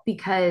while,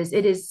 because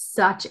it is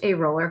such a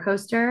roller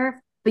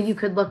coaster, but you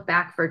could look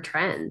back for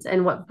trends.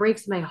 And what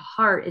breaks my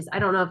heart is, I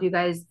don't know if you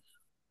guys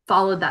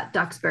followed that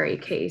Duxbury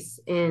case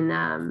in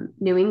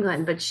New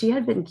England, but she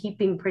had been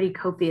keeping pretty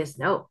copious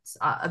notes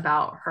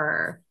about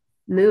her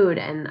mood.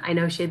 And I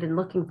know she had been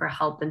looking for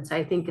help. And so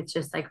I think it's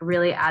just like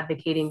really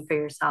advocating for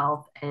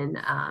yourself and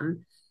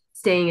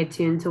staying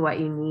attuned to what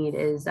you need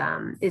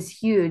is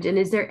huge. And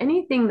is there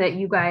anything that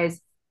you guys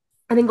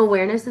I think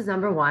awareness is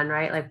number one,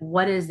 right? Like,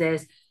 what is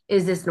this?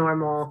 Is this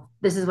normal?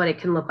 This is what it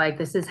can look like.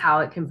 This is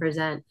how it can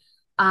present.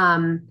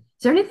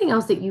 Is there anything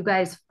else that you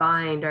guys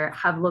find or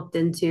have looked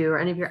into, or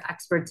any of your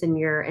experts in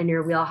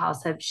your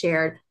wheelhouse have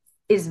shared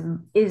is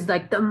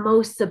like the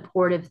most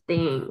supportive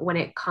thing when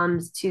it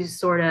comes to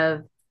sort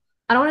of,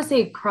 I don't want to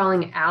say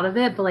crawling out of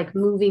it, but like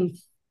moving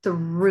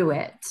through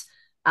it.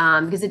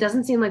 Because it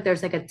doesn't seem like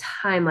there's like a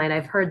timeline.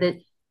 I've heard that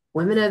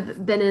women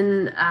have been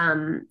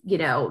in,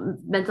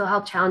 mental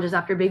health challenges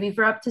after baby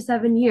for up to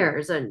 7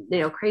 years, and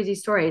crazy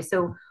stories.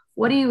 So,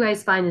 what do you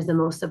guys find is the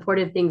most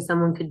supportive thing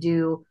someone could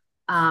do,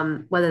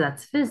 whether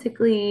that's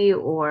physically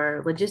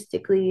or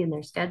logistically in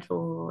their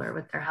schedule or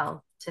with their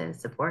health to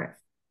support?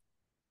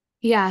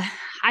 Yeah,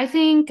 I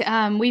think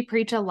we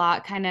preach a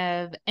lot kind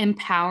of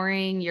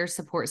empowering your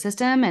support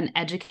system and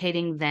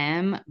educating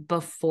them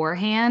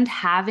beforehand,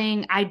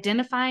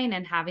 identifying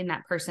and having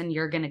that person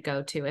you're going to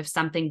go to if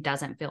something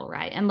doesn't feel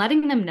right, and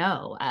letting them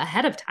know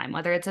ahead of time,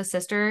 whether it's a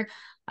sister,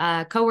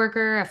 a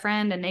coworker, a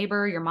friend, a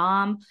neighbor, your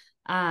mom,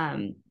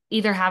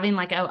 either having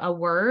like a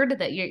word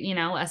that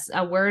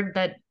a word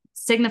that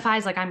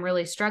signifies like I'm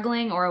really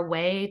struggling, or a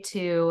way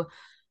to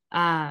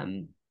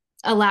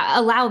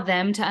allow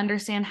them to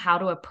understand how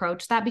to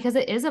approach that, because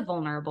it is a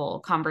vulnerable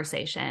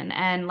conversation.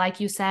 And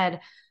like you said,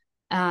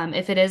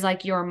 if it is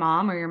like your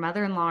mom or your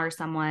mother-in-law or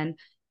someone,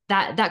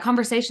 that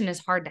conversation is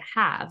hard to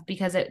have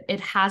because it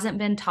hasn't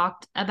been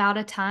talked about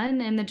a ton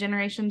in the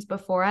generations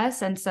before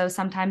us. And so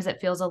sometimes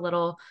it feels a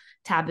little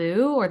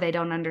taboo, or they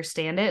don't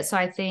understand it. So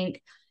I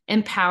think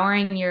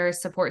empowering your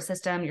support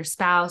system, your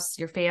spouse,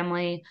 your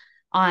family,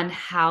 on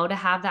how to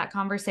have that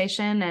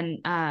conversation.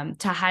 And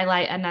to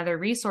highlight another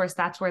resource,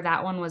 that's where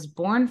that one was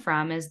born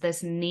from, is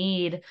this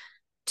need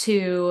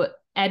to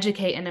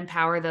educate and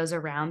empower those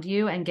around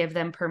you and give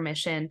them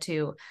permission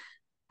to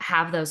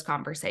have those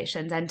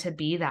conversations and to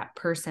be that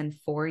person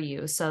for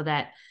you, so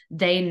that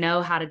they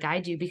know how to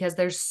guide you, because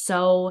there's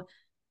so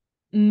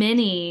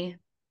many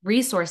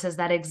resources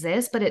that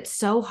exist, but it's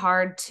so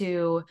hard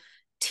to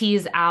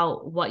tease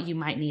out what you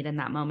might need in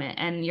that moment.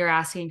 And you're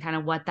asking kind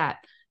of what that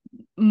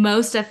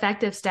most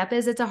effective step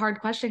is. It's a hard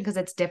question because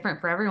it's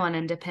different for everyone,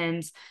 and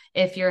depends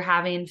if you're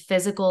having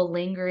physical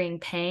lingering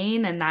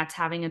pain and that's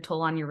having a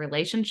toll on your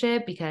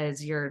relationship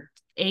because you're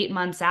 8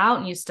 months out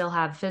and you still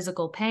have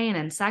physical pain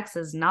and sex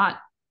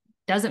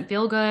doesn't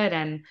feel good.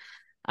 And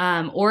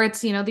or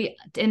it's the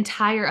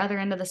entire other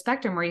end of the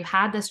spectrum, where you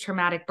had this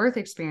traumatic birth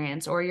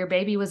experience, or your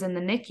baby was in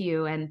the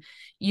NICU and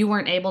you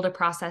weren't able to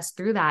process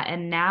through that,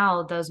 and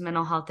now those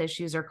mental health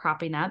issues are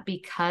cropping up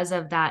because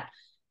of that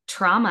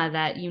trauma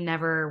that you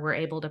never were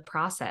able to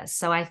process.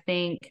 So I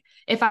think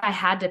if I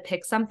had to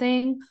pick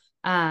something,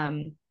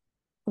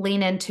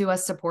 lean into a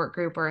support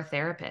group or a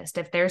therapist.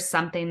 If there's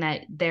something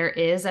that there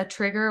is a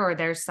trigger, or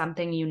there's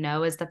something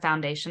is the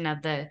foundation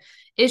of the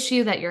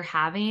issue that you're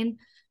having,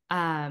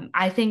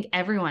 I think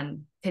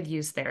everyone could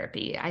use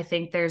therapy. I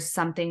think there's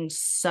something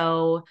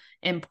so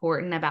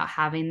important about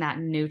having that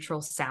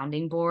neutral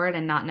sounding board,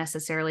 and not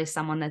necessarily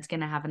someone that's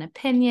going to have an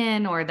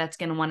opinion, or that's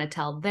going to want to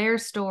tell their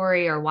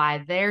story, or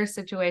why their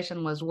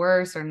situation was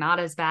worse or not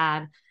as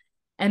bad,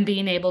 and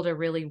being able to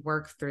really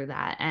work through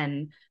that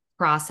and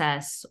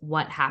process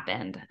what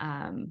happened.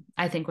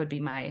 I think would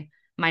be my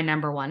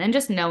number one, and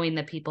just knowing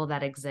the people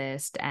that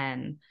exist,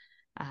 and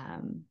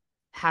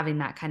having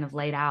that kind of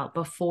laid out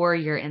before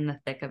you're in the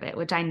thick of it,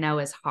 which I know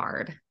is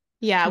hard.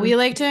 Yeah, we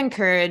like to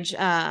encourage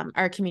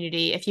our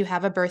community. If you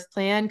have a birth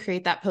plan,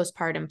 create that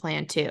postpartum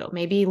plan too.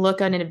 Maybe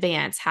look in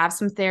advance, have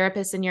some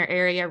therapists in your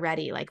area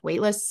ready. Like,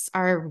 wait lists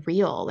are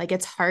real. Like,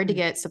 it's hard to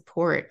get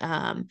support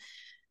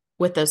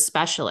with those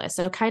specialists.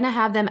 So kind of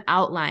have them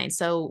outlined.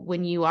 So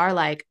when you are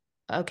like,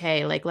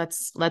 okay, like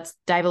let's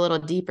dive a little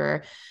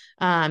deeper,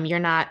 you're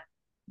not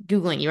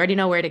Googling, you already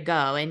know where to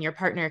go, and your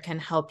partner can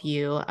help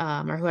you,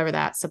 or whoever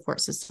that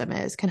support system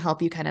is can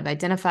help you kind of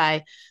identify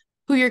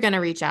who you're going to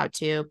reach out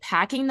to,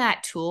 packing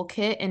that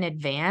toolkit in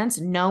advance,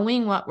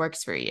 knowing what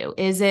works for you.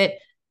 Is it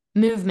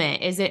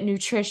movement? Is it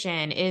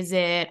nutrition? Is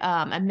it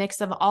a mix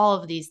of all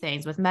of these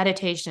things with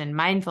meditation,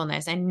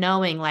 mindfulness, and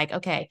knowing like,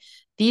 okay,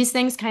 these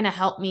things kind of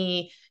help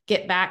me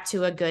get back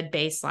to a good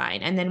baseline.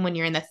 And then when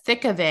you're in the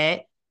thick of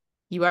it,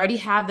 you already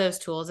have those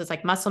tools. It's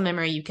like muscle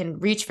memory. You can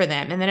reach for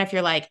them. And then if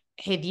you're like,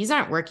 hey, these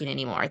aren't working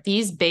anymore,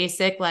 these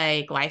basic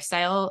like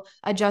lifestyle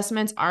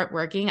adjustments aren't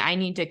working, I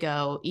need to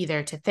go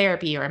either to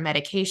therapy or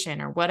medication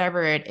or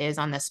whatever it is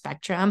on the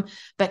spectrum,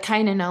 but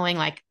kind of knowing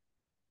like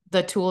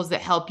the tools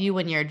that help you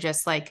when you're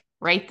just like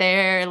right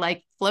there,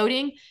 like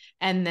floating,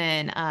 and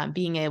then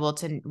being able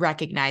to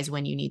recognize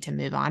when you need to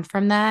move on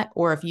from that.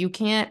 Or if you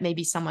can't,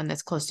 maybe someone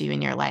that's close to you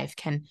in your life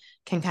can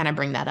kind of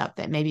bring that up,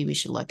 that maybe we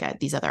should look at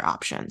these other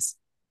options.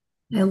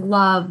 I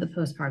love the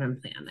postpartum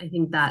plan. I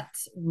think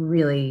that's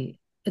really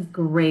a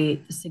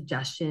great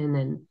suggestion.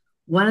 And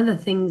one of the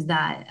things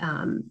that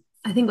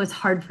I think was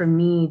hard for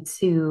me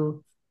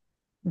to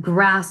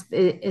grasp,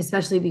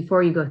 especially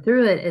before you go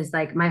through it, is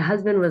like my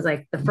husband was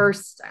like the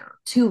first, I don't know,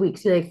 2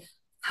 weeks, like,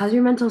 how's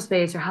your mental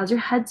space or how's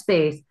your head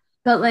space?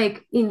 But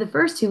like in the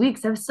first 2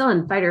 weeks, I was still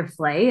in fight or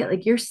flight.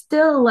 Like you're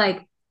still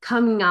like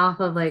coming off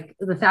of like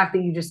the fact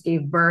that you just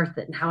gave birth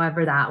and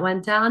however that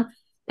went down.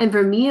 And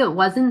for me, it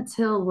wasn't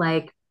till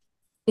like,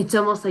 it's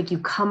almost like you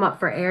come up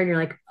for air and you're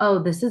like, oh,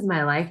 this is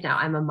my life now.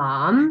 I'm a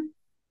mom.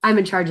 I'm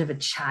in charge of a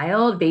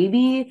child,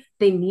 baby.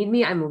 They need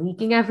me. I'm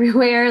leaking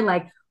everywhere.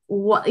 Like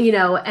what,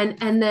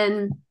 and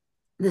then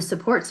the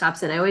support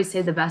stops. And I always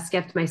say the best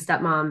gift my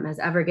stepmom has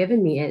ever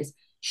given me is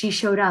she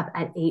showed up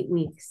at 8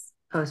 weeks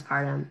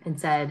postpartum and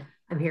said,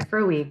 I'm here for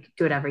a week.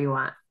 Do whatever you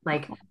want.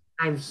 Like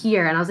I'm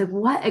here. And I was like,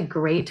 what a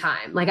great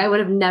time. Like I would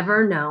have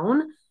never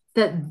known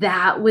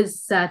that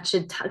was such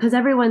a time because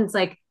everyone's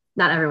like,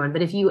 not everyone,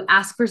 but if you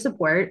ask for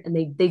support and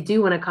they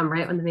do want to come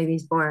right when the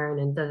baby's born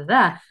and da da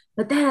da,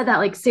 but then at that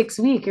like 6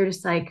 week, you're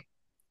just like,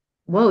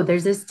 whoa,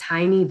 there's this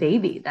tiny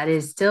baby that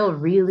is still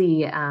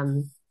really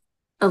a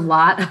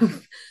lot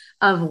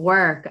of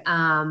work.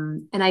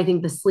 And I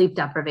think the sleep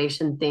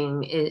deprivation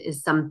thing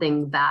is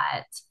something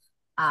that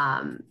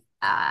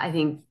I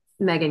think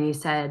Megan, you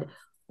said,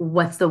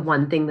 what's the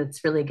one thing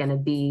that's really going to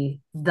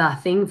be the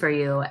thing for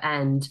you?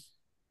 And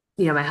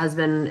my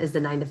husband is the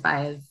 9 to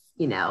 5,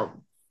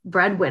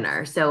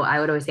 breadwinner. So I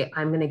would always say,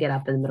 I'm going to get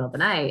up in the middle of the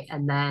night.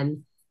 And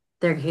then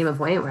there came a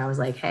point where I was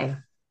like, hey,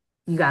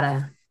 you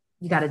gotta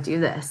do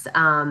this.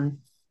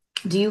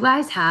 Do you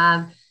guys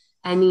have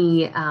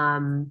any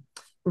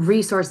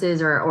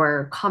resources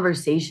or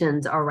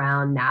conversations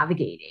around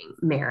navigating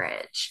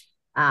marriage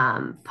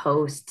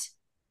post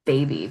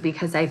baby?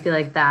 Because I feel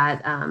like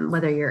that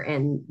whether you're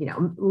in,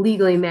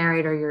 legally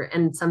married or you're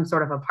in some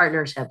sort of a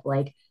partnership,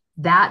 like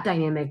that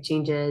dynamic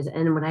changes.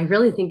 And when I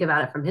really think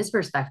about it from his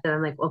perspective,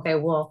 I'm like, okay,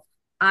 well,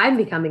 I'm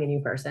becoming a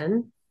new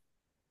person,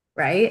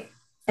 right?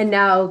 And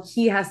now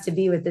he has to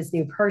be with this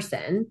new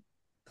person,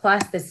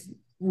 plus this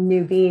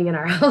new being in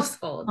our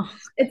household.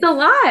 It's a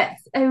lot.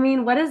 I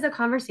mean, what does the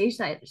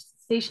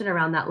conversation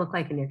around that look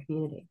like in your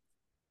community?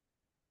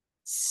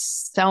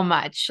 So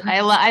much.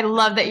 I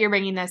love that you're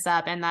bringing this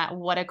up, and that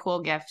what a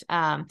cool gift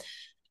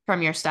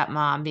from your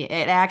stepmom. It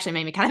actually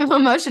made me kind of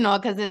emotional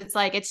because it's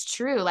like, it's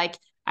true. Like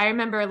I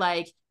remember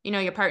like,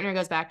 your partner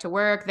goes back to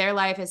work, their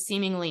life is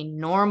seemingly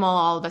normal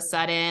all of a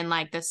sudden,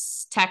 like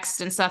this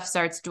text and stuff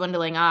starts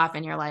dwindling off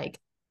and you're like,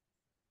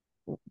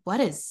 what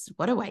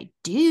do I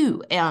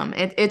do?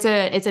 It's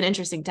an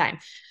interesting time.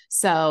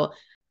 So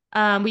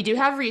we do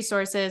have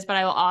resources, but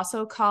I will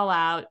also call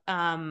out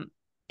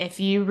if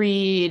you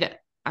read,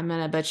 I'm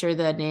going to butcher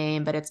the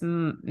name, but it's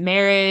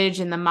Marriage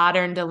and the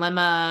Modern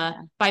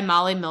Dilemma by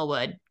Molly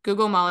Millwood.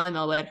 Google Molly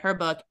Millwood, her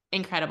book,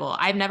 incredible.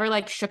 I've never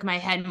like shook my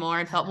head more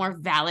and felt more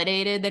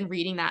validated than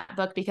reading that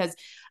book, because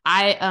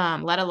I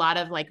let a lot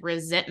of like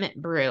resentment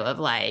brew of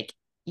like,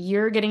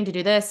 you're getting to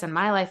do this and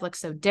my life looks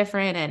so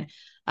different.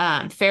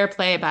 And Fair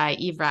Play by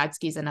Eve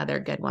Rodsky is another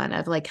good one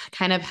of like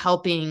kind of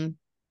helping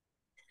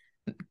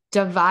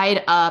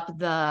divide up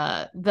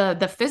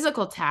the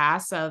physical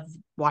tasks of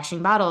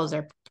washing bottles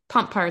or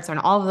pump parts and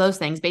all of those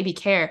things, baby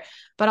care,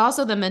 but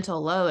also the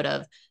mental load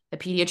of the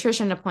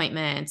pediatrician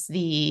appointments,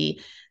 the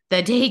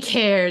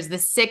daycares, the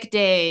sick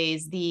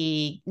days,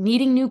 the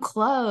needing new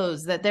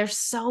clothes, that there's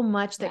so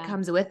much that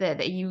comes with it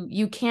that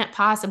you can't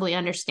possibly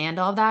understand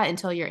all of that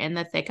until you're in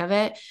the thick of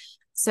it.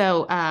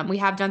 So we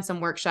have done some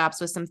workshops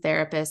with some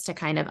therapists to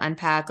kind of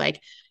unpack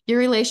like your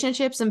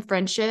relationships and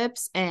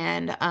friendships,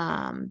 and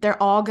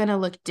they're all going to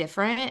look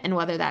different. And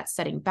whether that's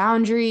setting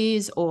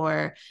boundaries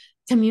or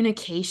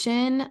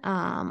communication,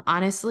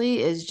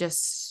 honestly, is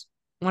just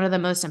one of the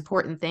most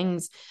important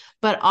things,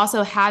 but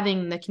also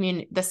having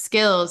the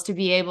skills to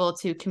be able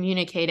to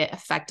communicate it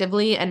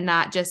effectively and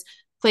not just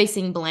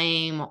placing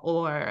blame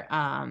or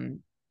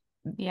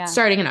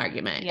starting an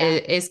argument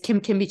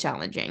can be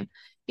challenging.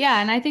 Yeah.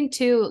 And I think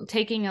too,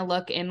 taking a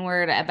look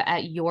inward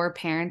at your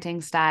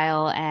parenting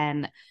style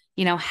and,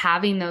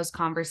 having those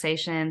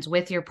conversations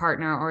with your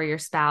partner or your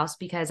spouse,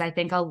 because I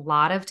think a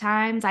lot of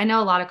times, I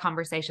know a lot of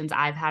conversations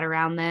I've had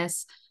around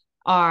this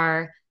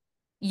are,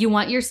 you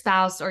want your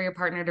spouse or your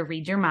partner to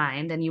read your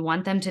mind and you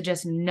want them to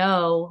just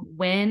know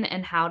when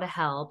and how to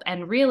help.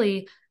 And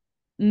really,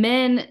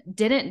 men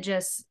didn't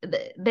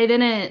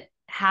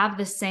have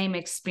the same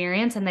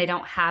experience and they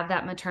don't have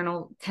that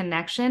maternal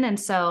connection. And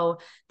so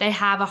they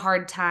have a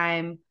hard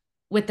time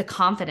with the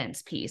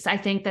confidence piece. I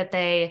think that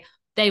they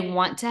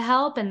want to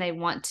help and they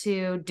want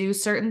to do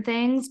certain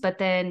things, but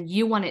then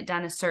you want it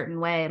done a certain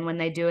way. And when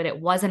they do it, it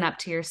wasn't up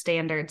to your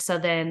standards. So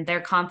then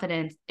their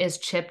confidence is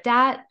chipped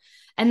at,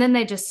 and then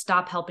they just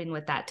stop helping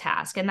with that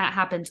task. And that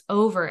happens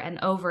over and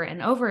over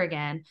and over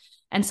again.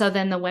 And so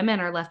then the women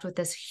are left with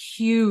this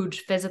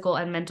huge physical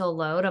and mental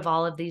load of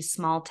all of these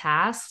small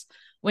tasks,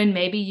 when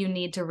maybe you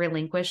need to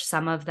relinquish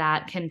some of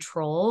that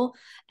control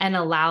and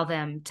allow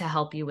them to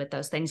help you with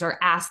those things, or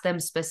ask them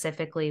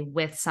specifically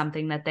with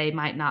something that they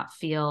might not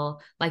feel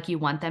like you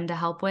want them to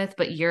help with,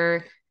 but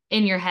you're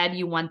in your head,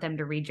 you want them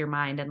to read your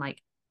mind and like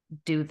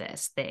do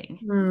this thing.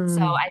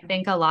 So I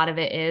think a lot of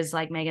it is,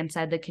 like Megan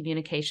said, the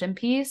communication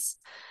piece,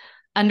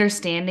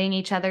 understanding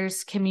each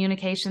other's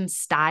communication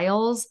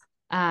styles.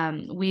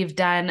 We've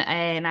done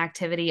an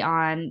activity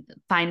on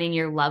finding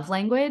your love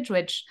language,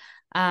 which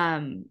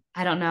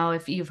I don't know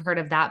if you've heard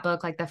of that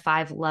book, like the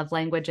 5 love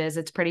languages.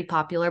 It's pretty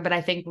popular, but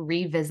I think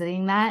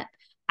revisiting that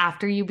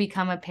after you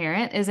become a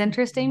parent is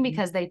interesting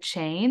because they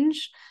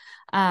change.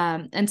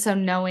 And so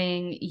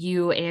knowing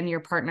you and your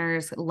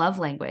partner's love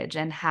language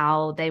and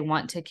how they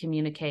want to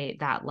communicate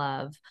that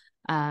love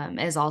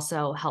is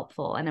also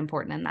helpful and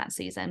important in that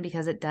season,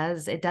 because it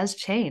does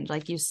change.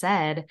 Like you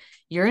said,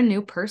 you're a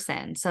new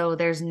person. So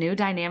there's new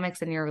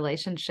dynamics in your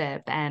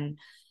relationship, and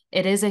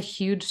it is a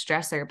huge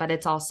stressor, but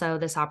it's also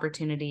this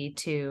opportunity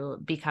to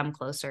become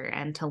closer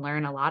and to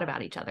learn a lot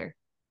about each other.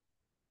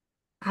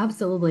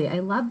 Absolutely. I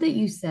love that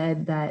you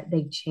said that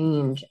they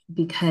change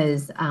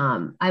because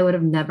I would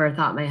have never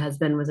thought my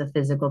husband was a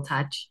physical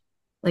touch,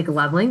 like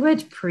love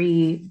language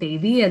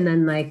pre-baby. And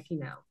then, like,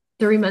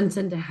 3 months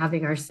into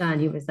having our son,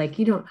 he was like,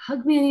 "You don't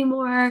hug me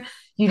anymore.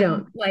 You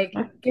don't like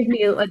give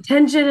me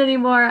attention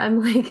anymore."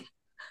 I'm like,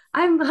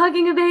 "I'm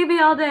hugging a baby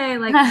all day."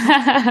 Like,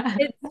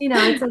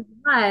 it's a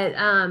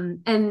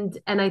lot. And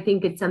I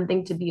think it's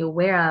something to be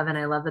aware of. And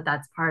I love that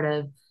that's part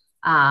of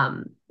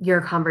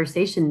your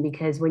conversation,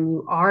 because when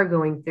you are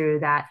going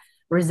through that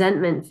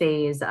resentment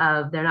phase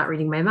of they're not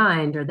reading my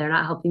mind or they're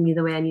not helping me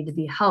the way I need to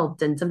be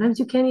helped, and sometimes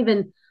you can't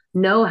even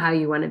know how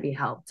you want to be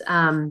helped.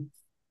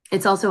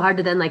 It's also hard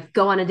to then like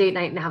go on a date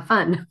night and have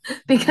fun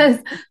because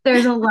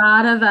there's a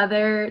lot of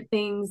other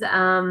things,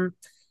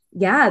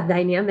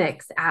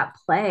 dynamics at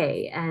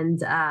play.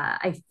 And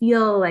I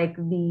feel like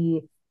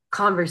the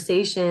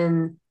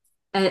conversation,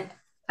 and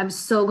I'm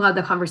so glad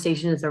the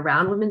conversation is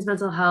around women's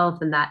mental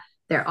health, and that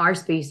there are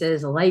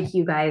spaces like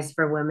you guys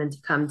for women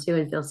to come to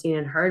and feel seen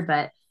and heard.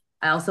 But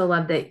I also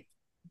love that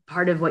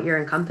part of what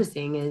you're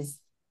encompassing is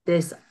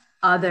this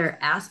other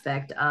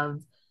aspect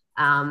of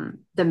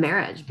the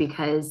marriage,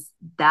 because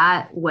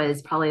that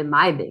was probably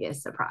my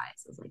biggest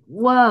surprise. I was like,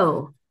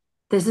 whoa,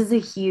 this is a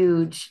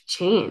huge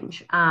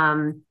change.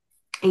 And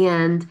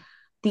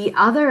the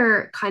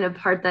other kind of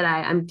part that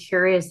I'm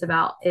curious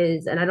about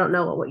is, and I don't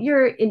know what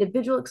your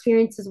individual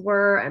experiences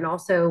were and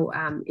also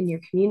in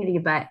your community,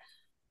 but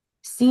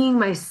seeing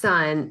my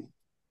son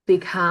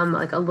become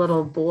like a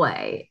little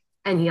boy,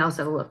 and he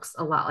also looks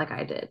a lot like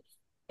I did,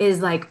 is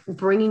like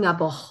bringing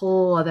up a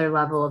whole other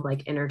level of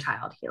like inner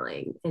child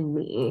healing in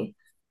me,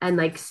 and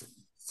like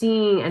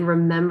seeing and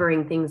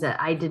remembering things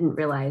that I didn't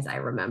realize I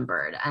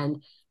remembered.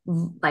 And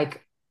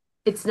like,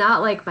 it's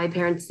not like my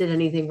parents did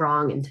anything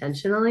wrong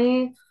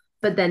intentionally,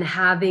 but then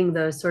having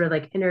those sort of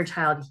like inner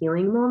child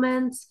healing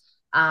moments,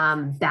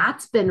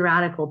 that's been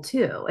radical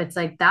too. It's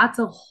like that's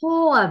a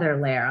whole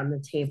other layer on the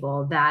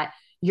table that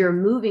you're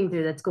moving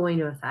through, that's going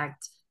to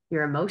affect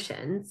your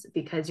emotions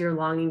because you're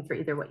longing for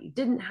either what you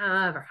didn't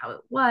have or how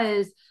it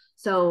was.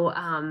 So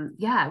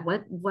yeah,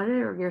 what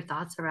are your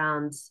thoughts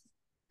around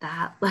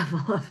that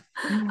level of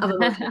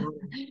emotion?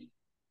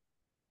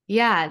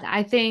 Yeah,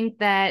 I think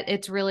that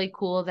it's really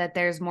cool that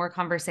there's more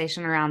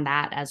conversation around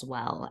that as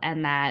well.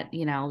 And that,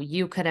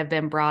 you could have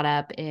been brought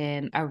up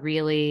in a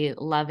really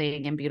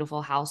loving and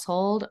beautiful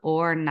household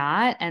or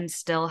not, and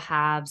still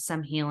have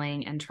some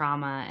healing and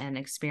trauma and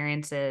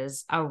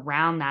experiences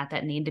around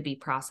that need to be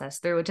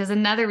processed through, which is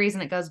another reason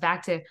it goes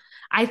back to,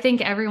 I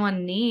think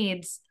everyone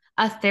needs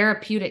a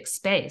therapeutic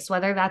space,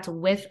 whether that's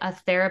with a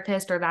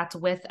therapist or that's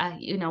with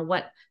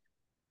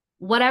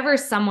whatever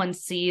someone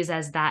sees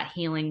as that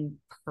healing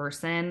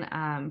person.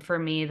 For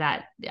me,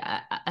 that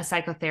a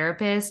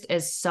psychotherapist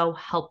is so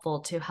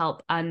helpful to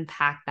help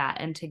unpack that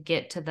and to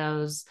get to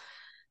those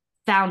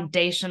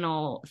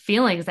foundational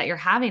feelings that you're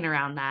having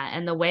around that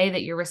and the way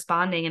that you're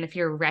responding. And if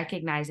you're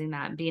recognizing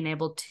that and being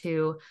able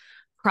to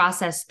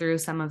process through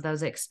some of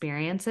those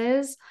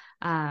experiences,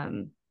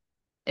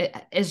 it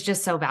is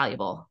just so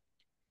valuable.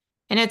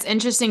 And it's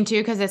interesting too,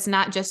 because it's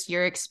not just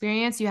your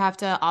experience. You have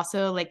to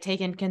also like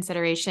take in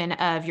consideration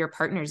of your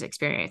partner's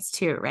experience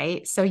too,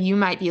 right? So you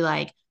might be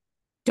like,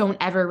 don't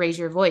ever raise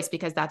your voice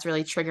because that's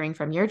really triggering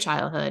from your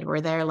childhood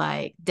where they're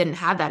like, didn't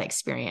have that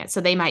experience.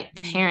 So they might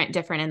parent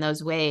different in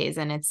those ways.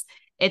 And it's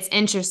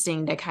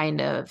interesting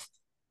to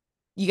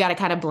you got to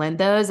kind of blend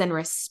those and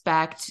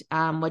respect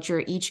what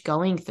you're each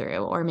going through.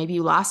 Or maybe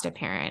you lost a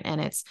parent and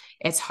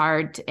it's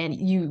hard and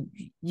you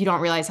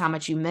don't realize how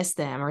much you miss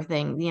them or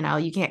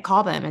you can't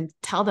call them and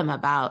tell them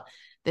about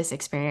this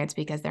experience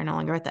because they're no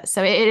longer with us.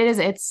 So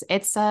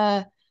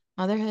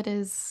motherhood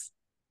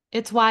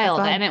it's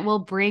wild, and it will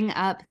bring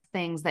up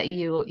things that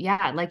you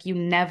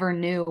never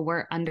knew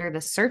were under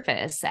the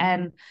surface.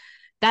 And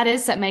that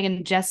is that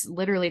Megan just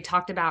literally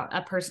talked about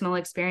a personal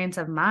experience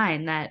of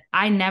mine that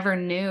I never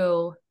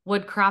knew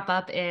would crop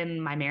up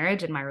in my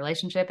marriage and my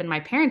relationship and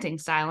my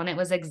parenting style. And it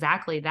was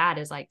exactly that,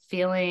 is like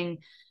feeling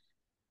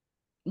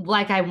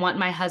like I want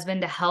my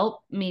husband to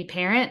help me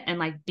parent and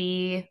like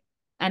be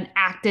an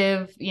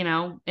active,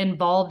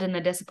 involved in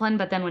the discipline.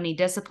 But then when he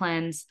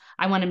disciplines,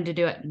 I want him to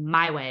do it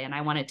my way. And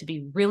I want it to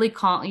be really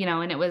calm,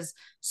 and it was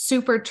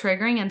super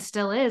triggering and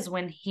still is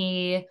when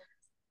he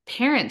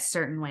parents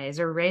certain ways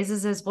or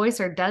raises his voice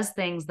or does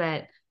things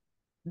that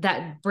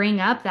bring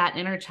up that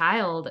inner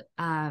child,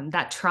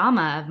 that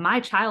trauma of my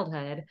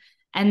childhood.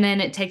 And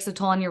then it takes a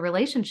toll on your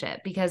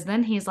relationship, because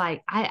then he's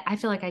like, I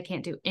feel like I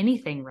can't do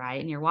anything right.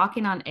 And you're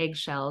walking on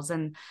eggshells.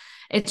 And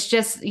it's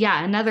just,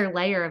 yeah, another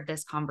layer of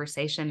this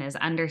conversation is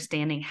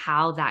understanding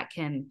how that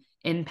can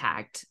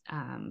impact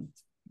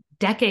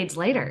decades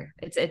later.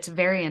 It's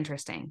very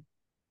interesting.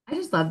 I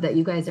just love that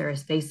you guys are a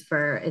space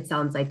for, it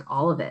sounds like,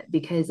 all of it,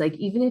 because like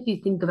even if you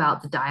think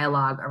about the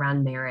dialogue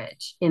around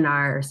marriage in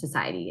our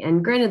society,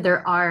 and granted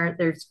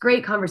there's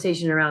great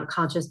conversation around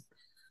conscious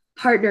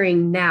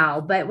partnering now,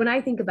 but when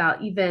I think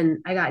about,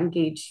 even I got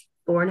engaged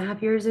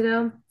 4.5 years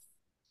ago,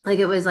 like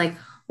it was like,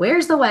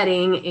 where's the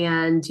wedding?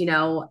 And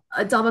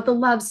it's all about the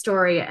love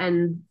story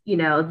and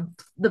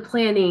the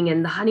planning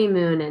and the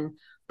honeymoon, and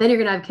then you're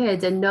gonna have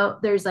kids, and no,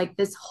 there's like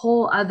this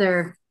whole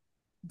other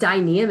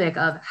dynamic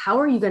of how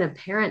are you going to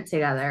parent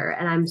together.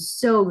 And I'm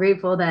so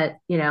grateful that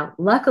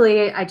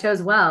luckily I chose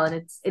well,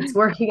 and it's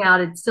working out.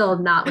 It's still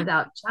not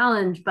without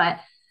challenge, but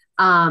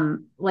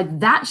like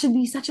that should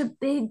be such a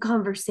big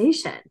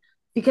conversation,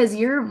 because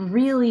you're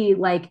really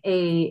like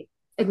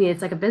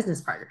it's like a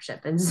business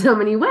partnership in so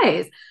many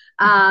ways.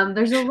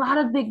 There's a lot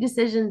of big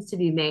decisions to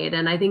be made,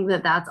 and I think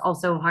that that's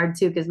also hard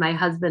too, because my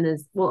husband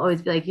will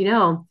always be like,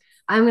 I'm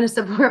going to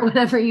support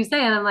whatever you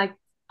say, and I'm like,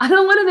 I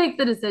don't want to make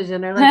the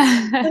decision, or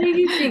like, what are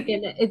you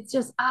thinking? It's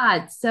just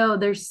odd. So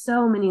there's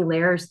so many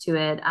layers to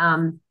it.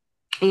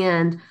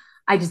 And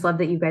I just love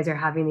that you guys are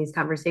having these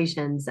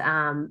conversations.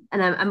 And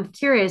I'm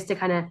curious to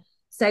kind of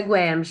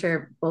segue. I'm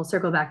sure we'll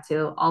circle back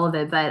to all of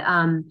it, but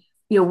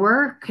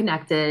we're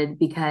connected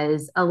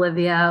because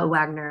Olivia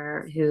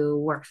Wagner, who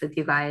works with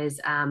you guys,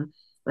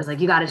 was like,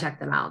 you got to check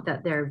them out.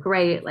 That they're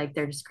great. Like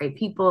they're just great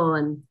people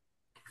and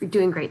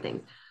doing great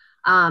things.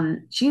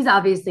 She's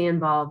obviously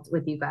involved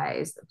with you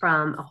guys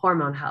from a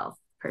hormone health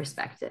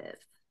perspective,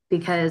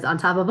 because on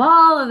top of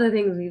all of the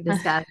things we've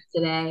discussed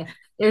today,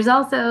 there's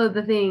also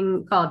the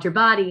thing called your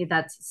body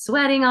that's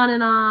sweating on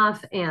and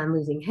off, and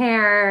losing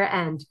hair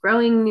and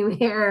growing new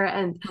hair,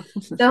 and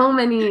so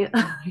many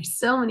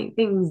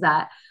things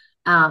that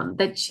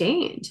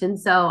change. And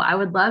so I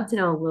would love to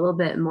know a little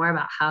bit more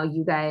about how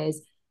you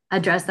guys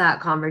address that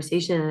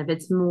conversation, and if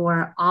it's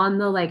more on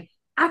the like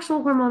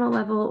actual hormonal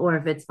level, or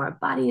if it's more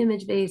body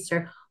image based,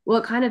 or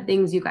what kind of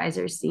things you guys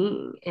are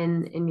seeing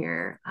in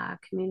your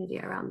community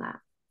around that.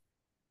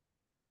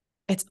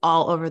 It's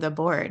all over the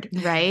board,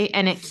 right?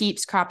 And it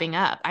keeps cropping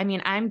up. I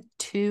mean, I'm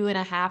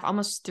 2.5,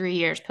 almost 3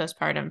 years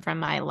postpartum from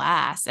my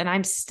last, and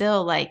I'm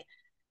still like,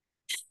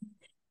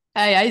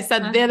 I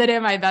said the other day,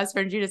 my best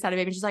friend Judith had a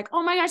baby. She's like,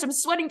 oh my gosh, I'm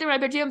sweating through my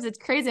pajamas. It's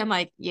crazy. I'm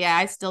like, yeah,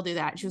 I still do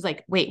that. She was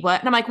like, wait, what?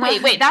 And I'm like,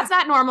 wait, that's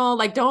not normal.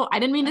 Like, I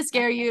didn't mean to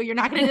scare you. You're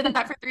not going to do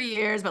that for 3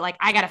 years, but like,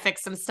 I got to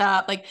fix some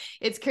stuff. Like,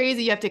 it's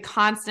crazy. You have to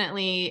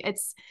constantly,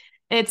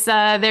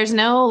 there's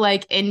no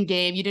like end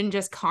game. You didn't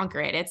just conquer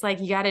it. It's like,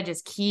 you got to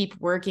just keep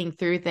working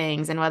through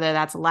things. And whether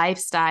that's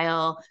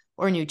lifestyle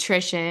or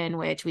nutrition,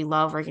 which we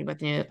love working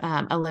with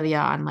Olivia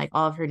on like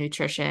all of her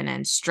nutrition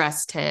and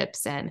stress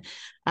tips. And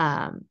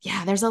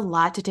there's a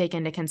lot to take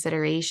into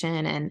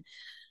consideration.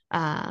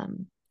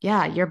 And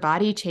your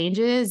body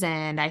changes.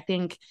 And I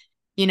think,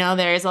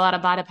 there's a lot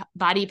of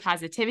body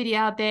positivity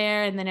out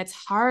there. And then it's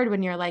hard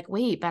when you're like,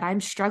 wait, but I'm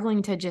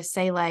struggling to just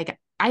say like,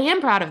 I am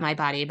proud of my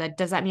body, but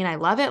does that mean I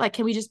love it? Like,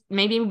 can we just,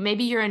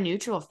 maybe you're a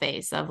neutral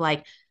face of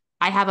like,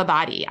 I have a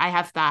body, I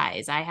have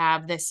thighs, I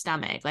have this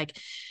stomach. Like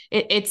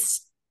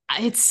it's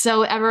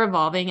so ever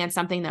evolving, and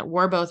something that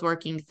we're both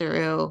working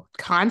through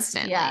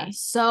constantly. Yeah,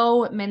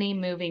 so many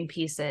moving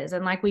pieces.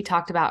 And like we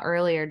talked about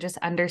earlier, just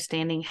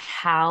understanding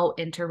how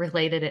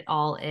interrelated it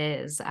all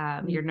is.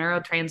 Your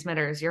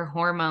neurotransmitters, your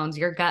hormones,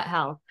 your gut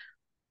health,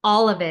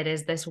 all of it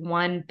is this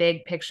one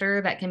big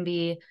picture that can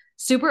be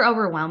super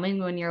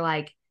overwhelming when you're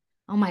like,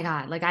 oh my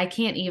God, like I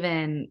can't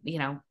even,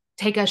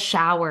 take a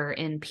shower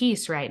in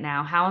peace right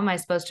now. How am I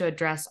supposed to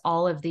address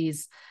all of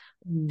these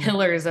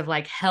pillars of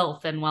like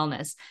health and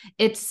wellness?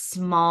 It's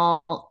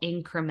small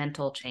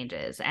incremental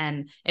changes,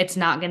 and it's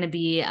not going to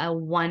be a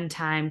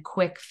one-time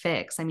quick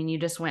fix. I mean, you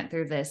just went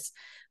through this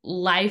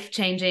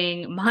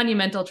life-changing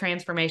monumental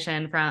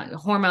transformation from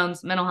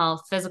hormones, mental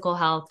health, physical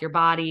health, your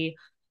body,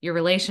 your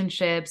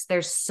relationships.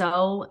 There's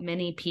so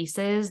many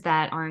pieces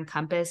that are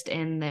encompassed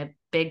in the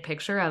big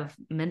picture of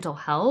mental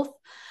health,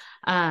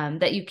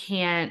 that you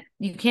can't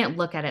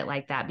look at it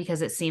like that,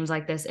 because it seems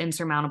like this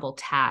insurmountable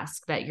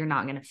task that you're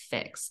not going to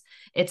fix.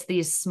 It's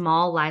these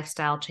small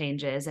lifestyle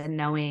changes, and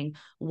knowing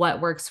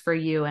what works for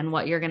you and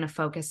what you're going to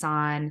focus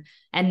on,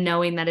 and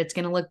knowing that it's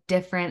going to look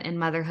different in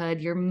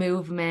motherhood, your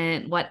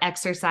movement, what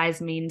exercise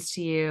means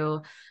to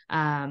you,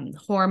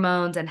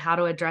 hormones and how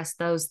to address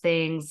those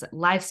things,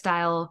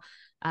 lifestyle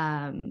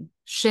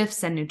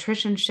shifts and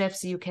nutrition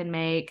shifts you can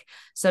make.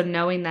 So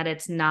knowing that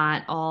it's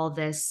not all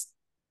this,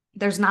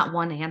 there's not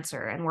one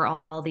answer, and we're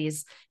all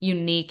these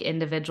unique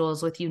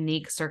individuals with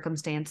unique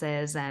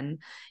circumstances, and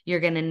you're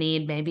going to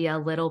need maybe a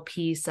little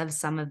piece of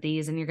some of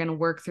these, and you're going to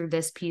work through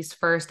this piece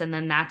first, and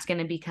then that's going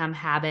to become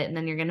habit, and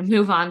then you're going to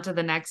move on to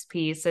the next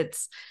piece. It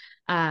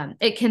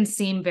can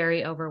seem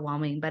very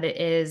overwhelming, but it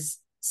is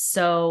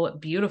so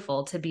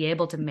beautiful to be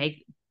able to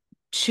make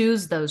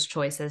choose those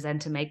choices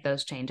and to make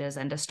those changes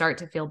and to start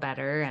to feel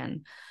better.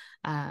 And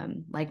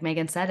like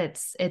Megan said,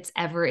 it's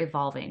ever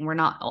evolving. We're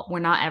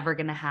not ever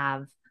going to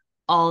have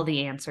all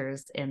the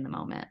answers in the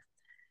moment.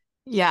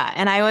 Yeah.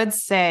 And I would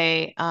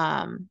say,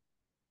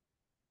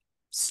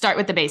 start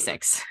with the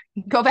basics.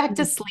 Go back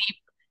to sleep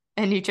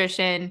and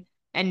nutrition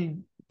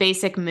and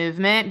basic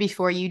movement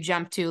before you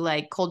jump to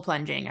like cold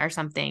plunging or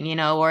something,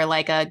 or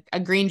like a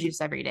green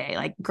juice every day.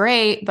 Like,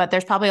 great, but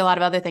there's probably a lot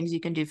of other things you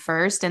can do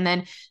first. And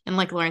then, and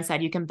like Lauren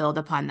said, you can build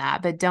upon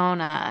that, but don't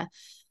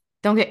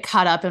get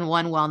caught up in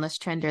one wellness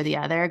trend or the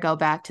other. Go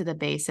back to the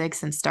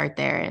basics and start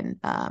there, and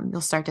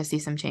you'll start to see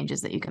some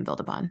changes that you can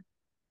build upon.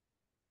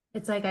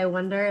 It's like, I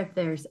wonder if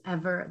there was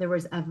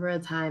ever a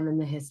time in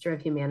the history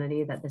of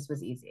humanity that this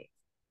was easy.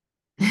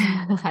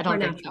 I don't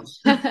think natural.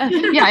 so.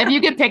 Yeah, if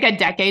you could pick a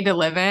decade to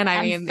live in,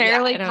 I'm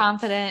fairly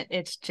confident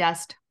it's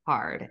just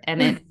hard,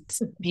 and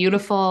it's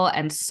beautiful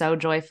and so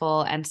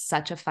joyful and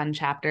such a fun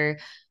chapter,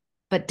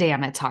 but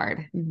damn, it's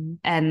hard. Mm-hmm.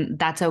 And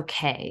that's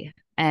okay.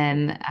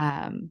 And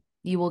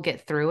you will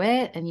get through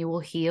it, and you will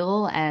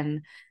heal,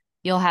 and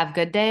you'll have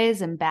good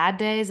days and bad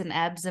days and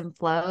ebbs and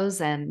flows,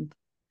 and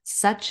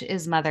such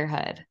is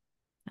motherhood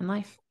and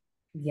life.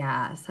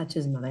 Yeah, such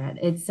as motherhood.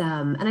 It's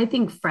and I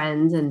think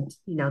friends and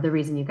the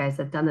reason you guys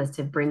have done this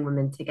to bring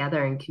women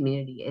together in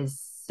community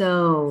is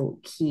so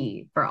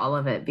key for all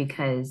of it,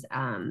 because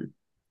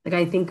like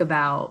I think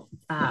about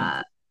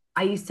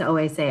I used to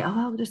always say, oh,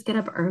 I'll just get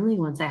up early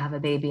once I have a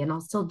baby, and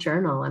I'll still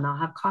journal, and I'll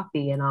have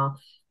coffee, and I'll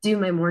do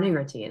my morning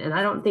routine. And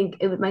I don't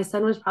think my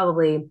son was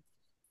probably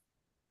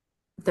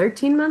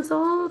 13 months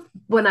old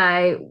when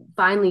I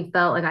finally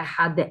felt like I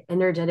had the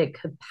energetic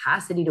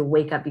capacity to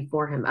wake up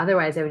before him.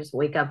 Otherwise, I would just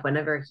wake up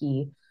whenever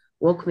he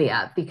woke me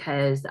up,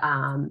 because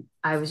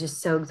I was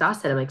just so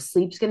exhausted. I'm like,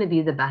 sleep's going to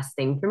be the best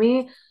thing for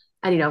me.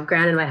 And,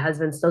 granted, my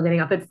husband's still getting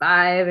up at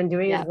 5 and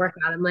doing his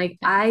workout. I'm like,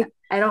 I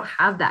don't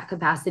have that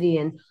capacity.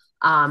 And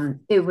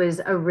it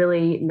was a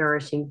really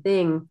nourishing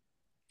thing.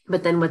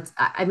 But then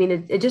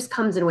it just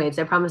comes in waves.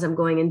 I promise I'm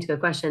going into a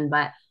question,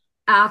 but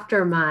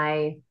after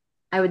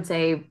I would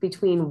say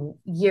between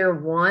year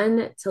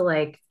 1 to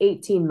like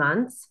 18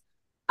 months,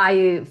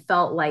 I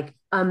felt like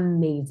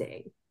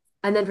amazing.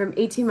 And then from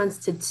 18 months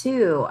to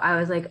 2, I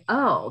was like,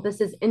 oh,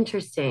 this is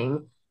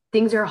interesting.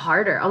 Things are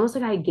harder. Almost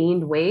like I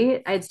gained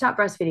weight. I had stopped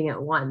breastfeeding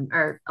at 1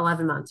 or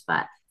 11 months,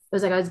 but it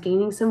was like I was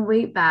gaining some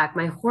weight back.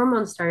 My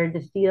hormones started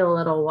to feel a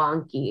little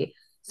wonky.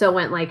 So it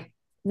went like,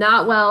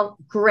 not well,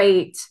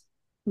 great,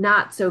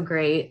 not so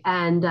great.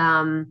 And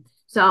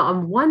so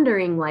I'm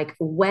wondering, like,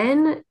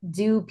 when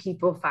do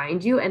people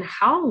find you, and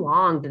how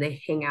long do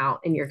they hang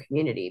out in your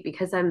community?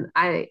 Because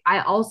I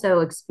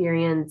also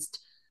experienced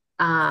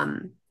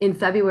in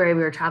February,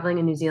 we were traveling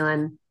in New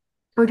Zealand.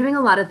 We're doing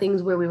a lot of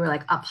things where we were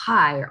like up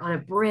high or on a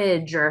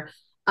bridge or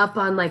up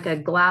on like a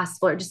glass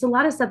floor, just a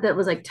lot of stuff that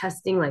was like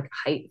testing like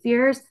height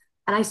fears.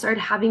 And I started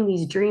having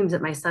these dreams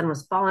that my son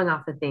was falling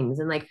off of things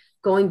and like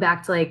going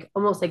back to like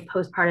almost like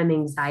postpartum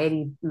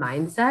anxiety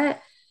mindset.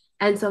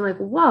 And so I'm like,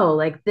 whoa,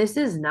 like this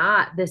is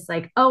not this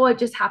like, oh, it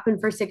just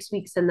happened for 6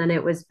 weeks and then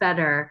it was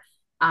better.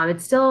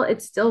 It's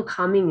still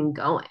coming and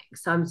going.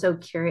 So I'm so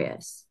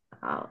curious.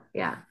 Oh,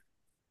 yeah.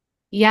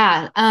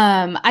 Yeah.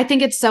 I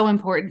think it's so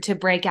important to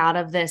break out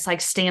of this like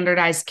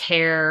standardized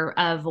care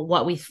of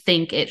what we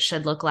think it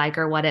should look like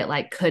or what it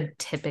like could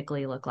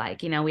typically look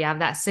like. We have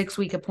that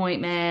 6-week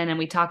appointment, and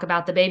we talk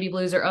about the baby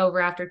blues are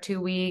over after 2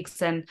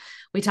 weeks, and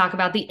we talk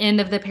about the end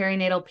of the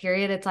perinatal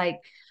period. It's like,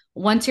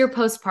 once you're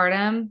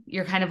postpartum,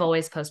 you're kind of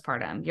always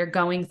postpartum. You're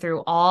going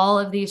through all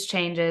of these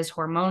changes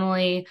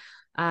hormonally,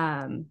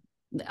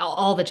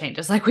 all the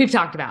changes like we've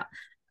talked about.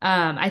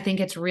 I think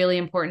it's really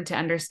important to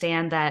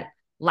understand that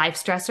life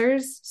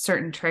stressors,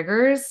 certain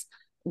triggers,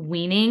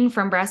 weaning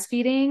from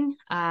breastfeeding,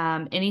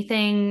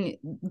 anything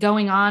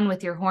going on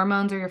with your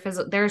hormones or your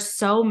physical, there's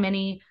so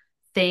many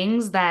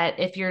things that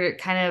if you're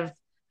kind of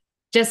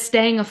just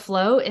staying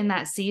afloat in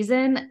that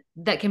season,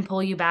 that can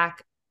pull you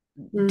back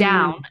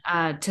down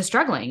to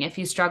struggling. If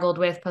you struggled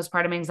with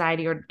postpartum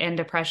anxiety and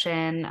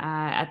depression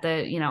at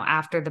the,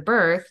 after the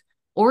birth,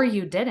 or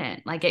you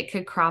didn't, like it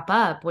could crop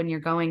up when you're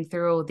going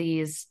through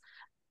these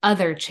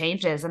other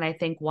changes. And I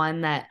think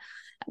one that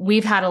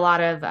we've had a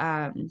lot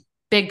of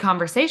big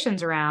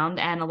conversations around,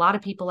 and a lot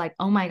of people like,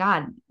 oh my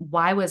God,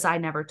 why was I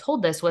never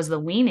told this, was the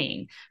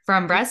weaning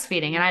from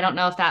breastfeeding. And I don't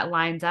know if that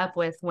lines up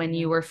with when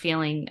you were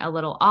feeling a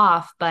little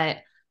off, but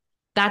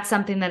that's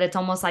something that it's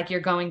almost like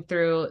you're going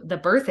through the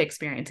birth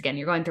experience again.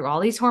 You're going through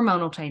all these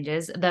hormonal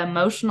changes, the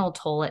emotional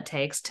toll it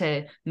takes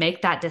to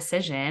make that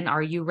decision.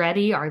 Are you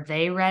ready? Are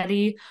they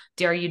ready?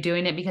 Are you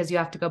doing it because you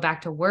have to go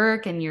back to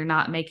work and you're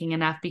not making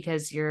enough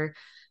because your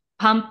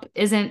pump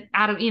isn't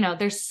out of,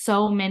 there's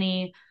so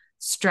many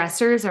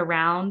stressors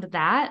around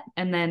that.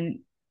 And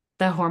then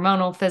the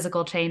hormonal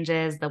physical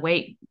changes, the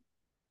weight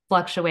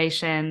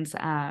fluctuations,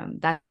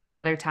 that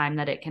other time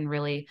that it can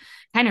really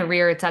kind of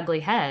rear its ugly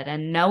head.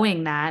 And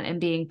knowing that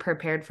and being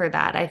prepared for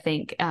that, I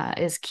think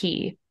is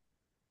key.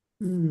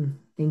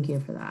 Thank you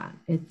for that.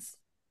 It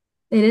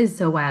is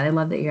so wild. I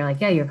love that you're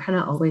like, yeah, you're kind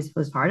of always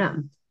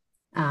postpartum.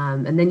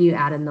 And then you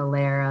add in the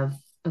layer of,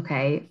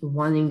 okay,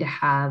 wanting to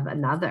have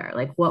another.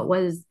 Like, what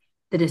was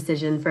the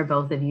decision for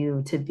both of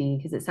you to be?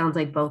 Because it sounds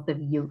like both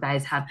of you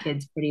guys have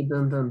kids pretty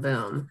boom, boom,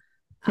 boom.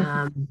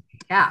 Um,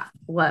 yeah.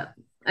 What,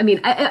 I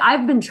mean,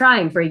 I've been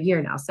trying for a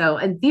year now. So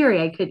in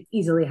theory, I could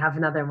easily have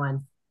another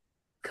one,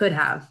 could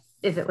have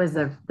if it was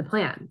the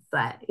plan.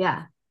 But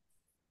yeah.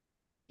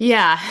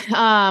 Yeah.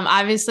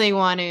 Obviously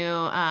want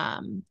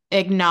to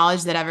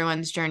acknowledge that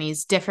everyone's journey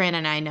is different.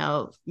 And I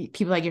know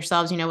people like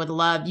yourselves, would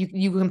love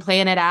you can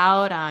plan it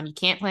out. You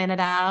can't plan it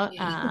out.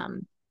 Yeah.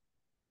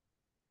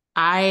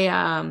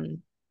 I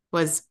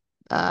was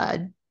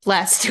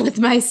blessed with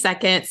my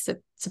second,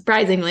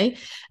 surprisingly.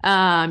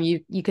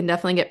 You can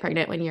definitely get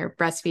pregnant when you're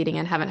breastfeeding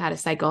and haven't had a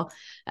cycle.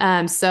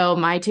 So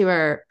my two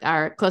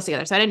are close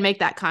together. So I didn't make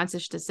that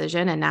conscious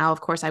decision. And now,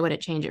 of course, I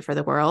wouldn't change it for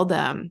the world.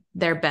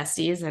 They're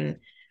besties, and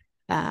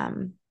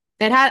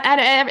it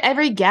had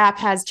every gap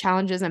has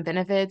challenges and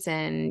benefits,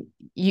 and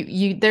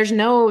there's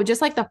no,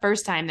 just like the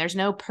first time, there's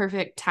no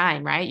perfect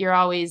time, right? You're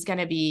always going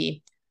to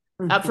be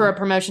up for a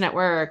promotion at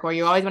work, or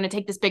you always want to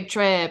take this big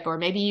trip, or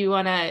maybe you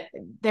want to,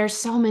 there's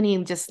so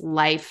many just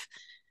life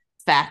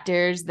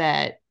factors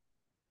that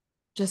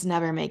just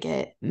never make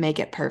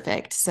it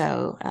perfect.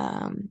 So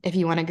if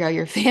you want to grow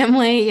your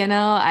family,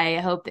 I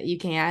hope that you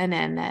can,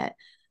 and that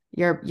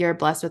you're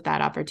blessed with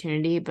that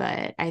opportunity.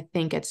 But I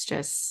think it's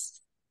just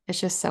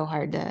so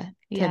hard to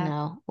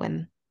know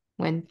when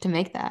to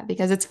make that,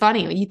 because it's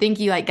funny when you think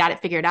you like got it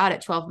figured out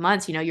at 12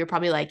 months, you're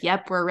probably like,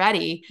 yep, we're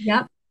ready.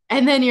 Yep.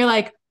 And then you're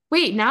like,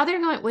 wait, now they're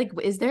going, like,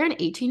 is there an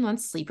 18-month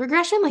sleep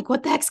regression? Like,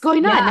 what the heck's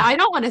going on? Now I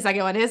don't want a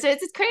second one.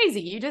 It's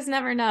crazy. You just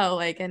never know.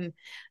 Like, and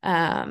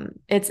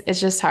it's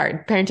just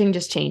hard. Parenting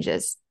just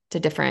changes to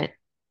different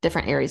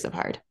areas of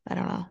hard. I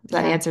don't know if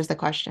that answers the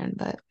question,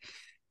 but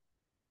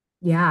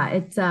yeah,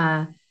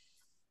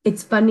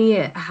 it's funny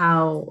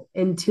how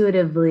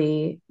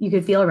intuitively you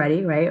could feel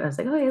ready, right? I was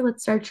like, okay,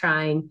 let's start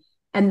trying.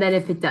 And then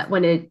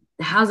when it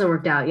hasn't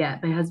worked out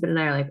yet, my husband and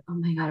I are like, oh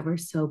my God, we're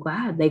so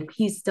glad. Like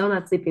he's still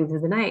not sleeping through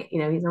the night.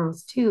 He's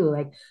almost 2.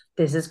 Like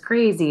this is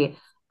crazy.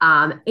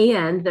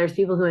 And there's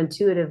people who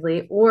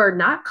intuitively or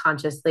not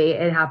consciously,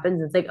 it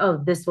happens. It's like,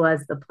 oh, this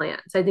was the plan.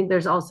 So I think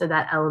there's also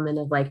that element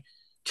of like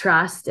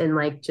trust and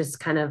like just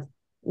kind of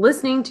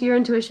listening to your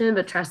intuition,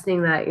 but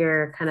trusting that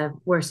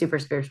we're super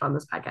spiritual on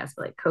this podcast,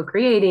 but like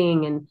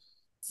co-creating and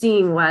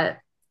seeing what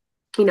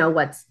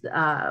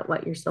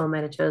your soul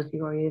might have chose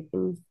before you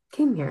even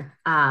came here.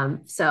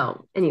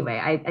 So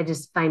anyway, I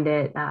just find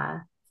it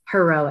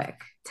heroic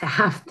to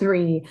have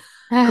 3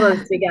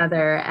 close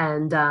together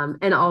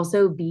and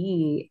also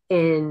be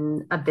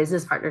in a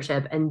business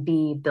partnership and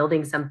be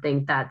building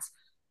something that's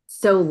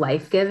so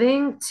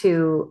life-giving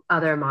to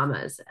other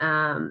mamas.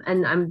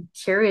 And I'm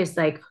curious,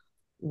 like,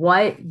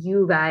 what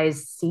you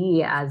guys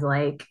see as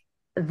like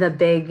the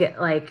big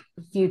like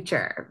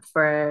future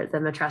for the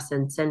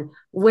Matrescence and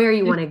where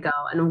you want to go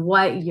and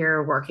what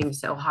you're working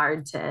so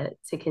hard to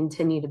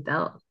continue to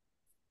build.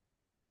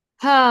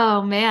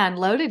 Oh man,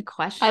 loaded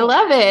question. I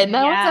love it.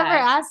 No one's ever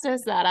asked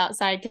us that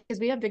outside, because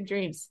we have big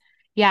dreams.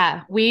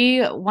 Yeah,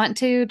 we want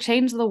to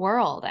change the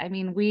world. I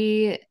mean,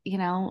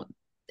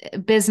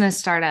 business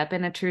startup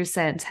in a true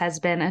sense has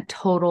been a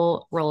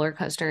total roller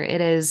coaster. It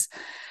is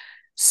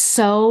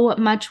so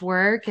much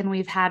work, and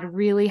we've had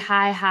really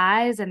high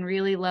highs and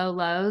really low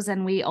lows.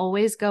 And we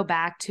always go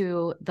back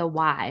to the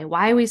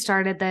why we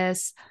started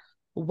this,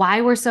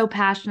 why we're so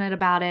passionate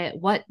about it,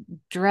 what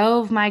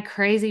drove my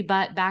crazy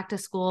butt back to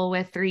school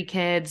with 3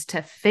 kids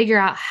to figure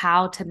out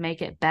how to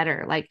make it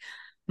better. Like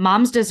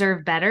moms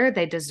deserve better.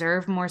 They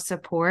deserve more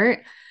support.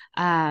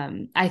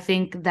 I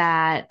think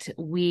that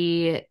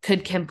we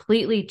could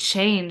completely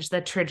change the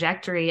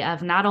trajectory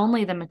of not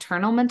only the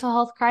maternal mental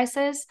health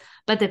crisis,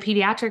 but the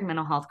pediatric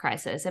mental health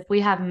crisis. If we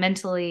have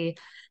mentally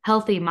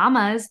healthy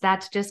mamas,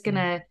 that's just going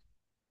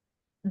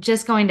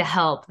to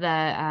help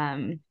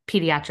the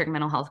pediatric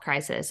mental health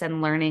crisis,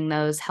 and learning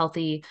those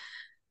healthy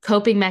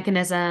coping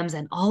mechanisms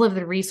and all of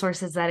the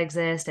resources that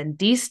exist, and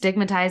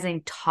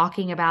destigmatizing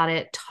talking about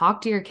it. Talk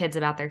to your kids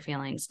about their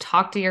feelings,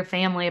 talk to your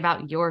family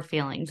about your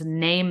feelings,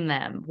 name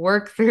them,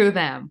 work through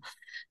them.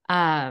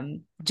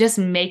 Just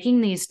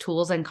making these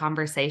tools and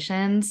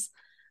conversations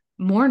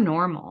more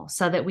normal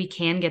so that we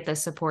can get the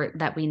support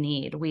that we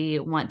need. We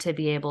want to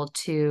be able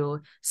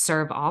to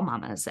serve all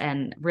mamas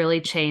and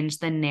really change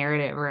the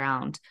narrative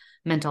around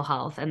mental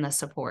health and the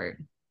support.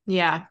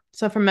 Yeah.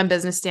 So from a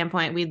business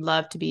standpoint, we'd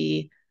love to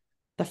be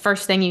the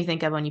first thing you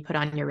think of when you put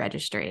on your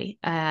registry,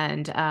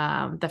 and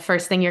the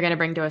first thing you're going to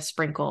bring to a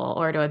sprinkle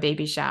or to a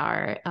baby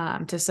shower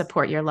to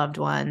support your loved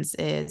ones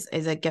is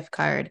a gift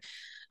card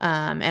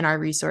and our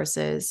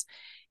resources.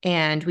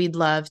 And we'd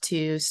love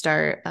to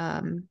start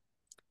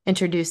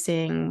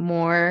introducing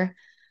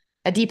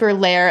a deeper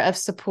layer of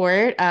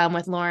support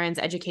with Lauren's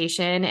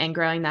education and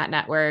growing that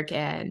network,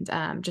 and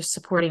just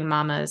supporting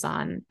mamas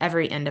on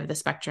every end of the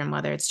spectrum,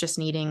 whether it's just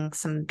needing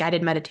some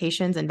guided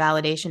meditations and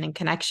validation and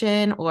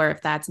connection, or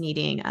if that's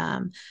needing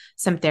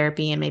some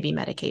therapy and maybe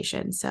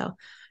medication. So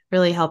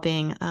really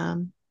helping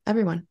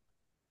everyone.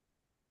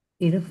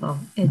 Beautiful.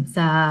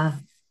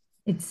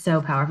 It's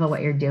so powerful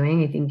what you're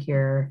doing. I think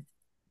your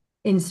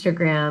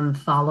Instagram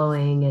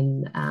following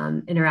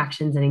and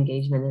interactions and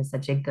engagement is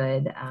such a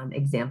good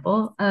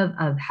example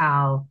of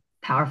how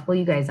powerful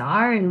you guys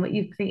are and what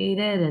you've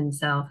created. And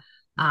so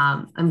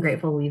I'm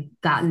grateful we've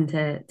gotten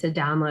to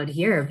download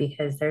here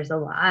because there's a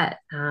lot,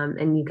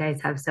 and you guys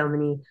have so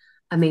many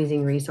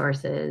amazing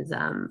resources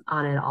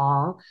on it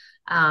all.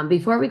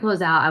 Before we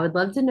close out, I would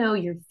love to know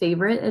your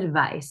favorite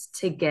advice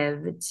to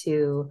give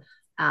to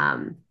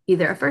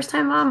either a first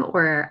time mom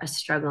or a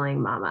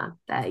struggling mama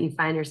that you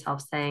find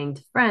yourself saying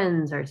to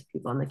friends or to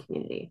people in the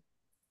community.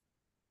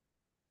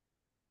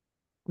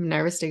 I'm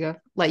nervous to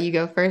let you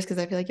go first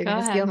because I feel like you're Go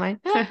going to steal ahead.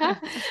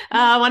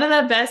 mine. One of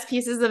the best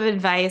pieces of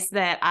advice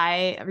that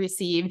I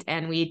received,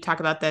 and we talk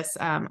about this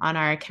on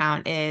our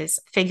account, is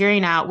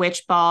figuring out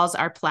which balls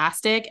are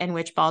plastic and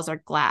which balls are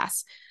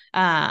glass.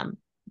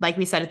 Like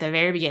we said at the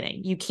very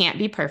beginning, you can't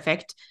be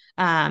perfect.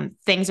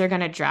 Things are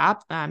going to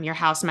drop. Your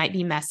house might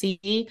be messy.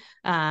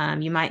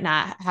 You might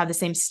not have the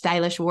same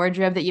stylish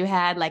wardrobe that you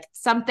had. Like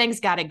some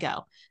things got to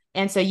go.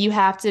 And so you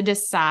have to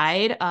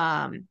decide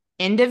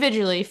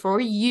individually for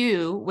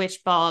you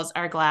which balls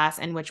are glass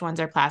and which ones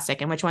are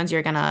plastic and which ones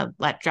you're going to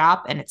let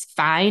drop and it's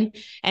fine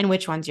and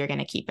which ones you're going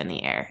to keep in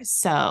the air.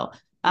 So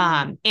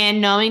and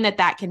knowing that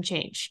that can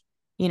change.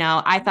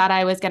 I thought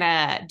I was going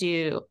to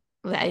do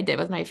what I did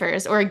with my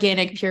first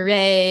organic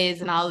purees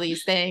and all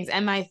these things,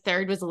 and my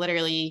third was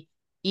literally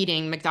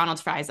eating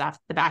McDonald's fries off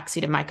the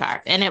backseat of my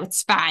car, and it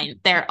was fine.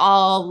 They're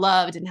all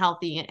loved and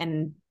healthy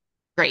and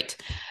great.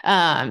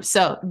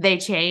 So they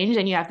change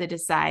and you have to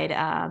decide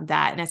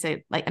that. And it's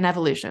like an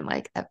evolution,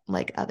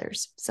 like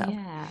others. So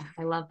yeah,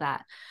 I love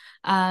that.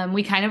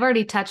 We kind of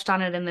already touched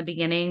on it in the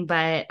beginning,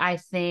 but I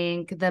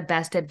think the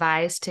best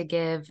advice to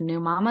give new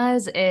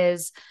mamas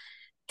is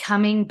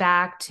coming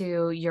back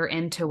to your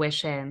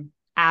intuition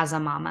as a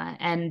mama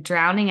and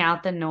drowning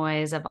out the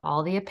noise of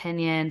all the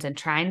opinions and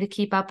trying to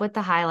keep up with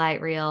the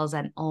highlight reels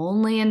and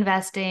only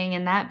investing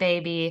in that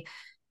baby.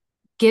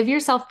 Give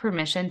yourself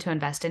permission to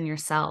invest in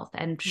yourself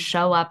and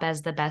show up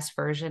as the best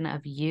version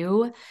of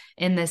you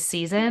in this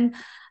season.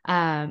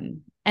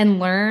 And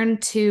learn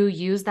to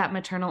use that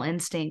maternal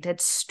instinct.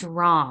 It's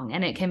strong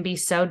and it can be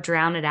so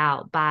drowned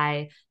out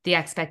by the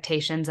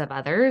expectations of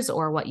others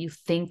or what you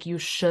think you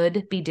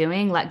should be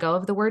doing. Let go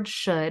of the word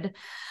should,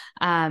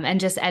 and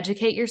just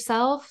educate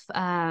yourself,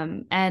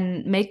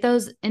 and make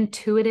those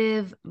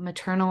intuitive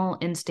maternal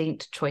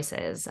instinct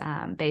choices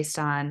based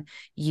on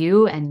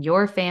you and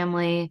your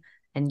family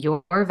and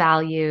your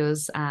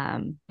values,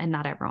 and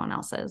not everyone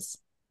else's.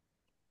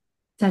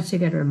 Such a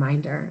good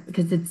reminder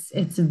because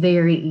it's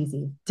very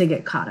easy to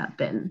get caught up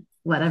in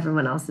what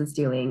everyone else is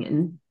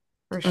doing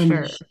For and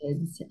sure.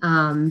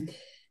 shoulds.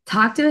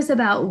 Talk to us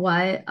about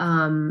what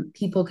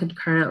people could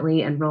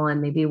currently enroll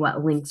in, maybe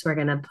what links we're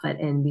going to put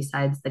in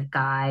besides the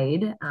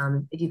guide.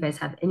 If you guys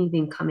have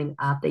anything coming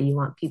up that you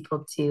want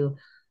people to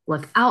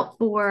look out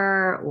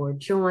for or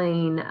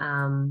join,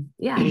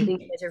 yeah,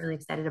 anything you guys are really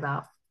excited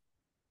about.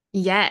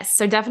 yes,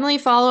 so definitely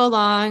follow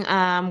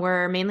along.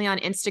 We're mainly on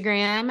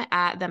Instagram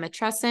at the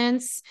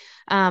Matrescence,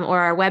 or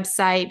our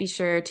website. Be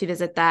sure to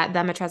visit that,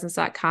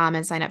 thematrescence.com,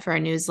 and sign up for our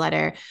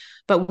newsletter.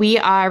 But we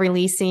are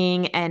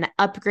releasing an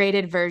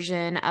upgraded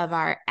version of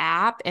our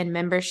app and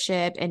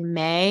membership in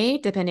May,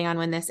 depending on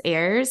when this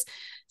airs.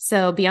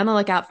 So be on the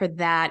lookout for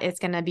that. It's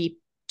going to be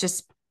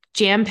just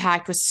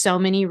jam-packed with so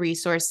many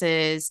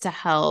resources to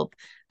help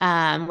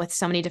with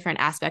so many different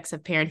aspects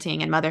of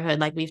parenting and motherhood,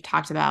 like we've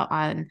talked about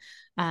on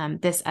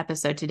this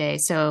episode today.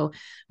 So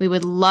we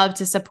would love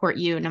to support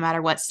you no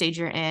matter what stage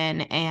you're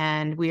in.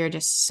 And we are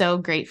just so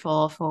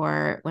grateful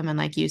for women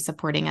like you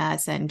supporting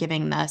us and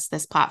giving us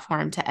this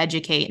platform to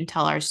educate and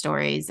tell our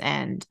stories.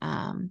 And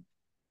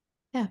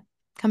yeah,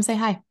 come say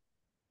hi.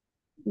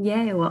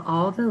 Yay. Well,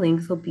 all the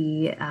links will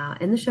be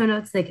in the show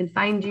notes. They can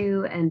find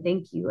you. And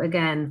thank you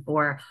again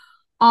for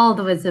all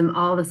the wisdom,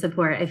 all the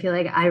support. I feel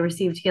like I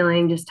received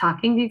healing just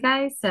talking to you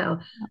guys. So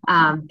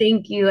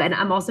thank you. And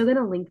I'm also going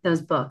to link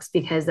those books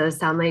because those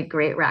sound like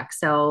great recs.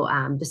 So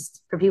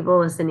just for people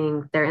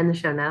listening, they're in the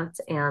show notes.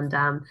 And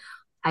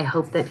I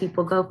hope that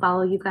people go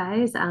follow you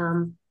guys,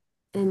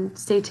 and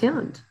stay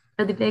tuned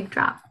for the big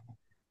drop.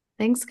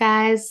 Thanks,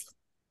 guys.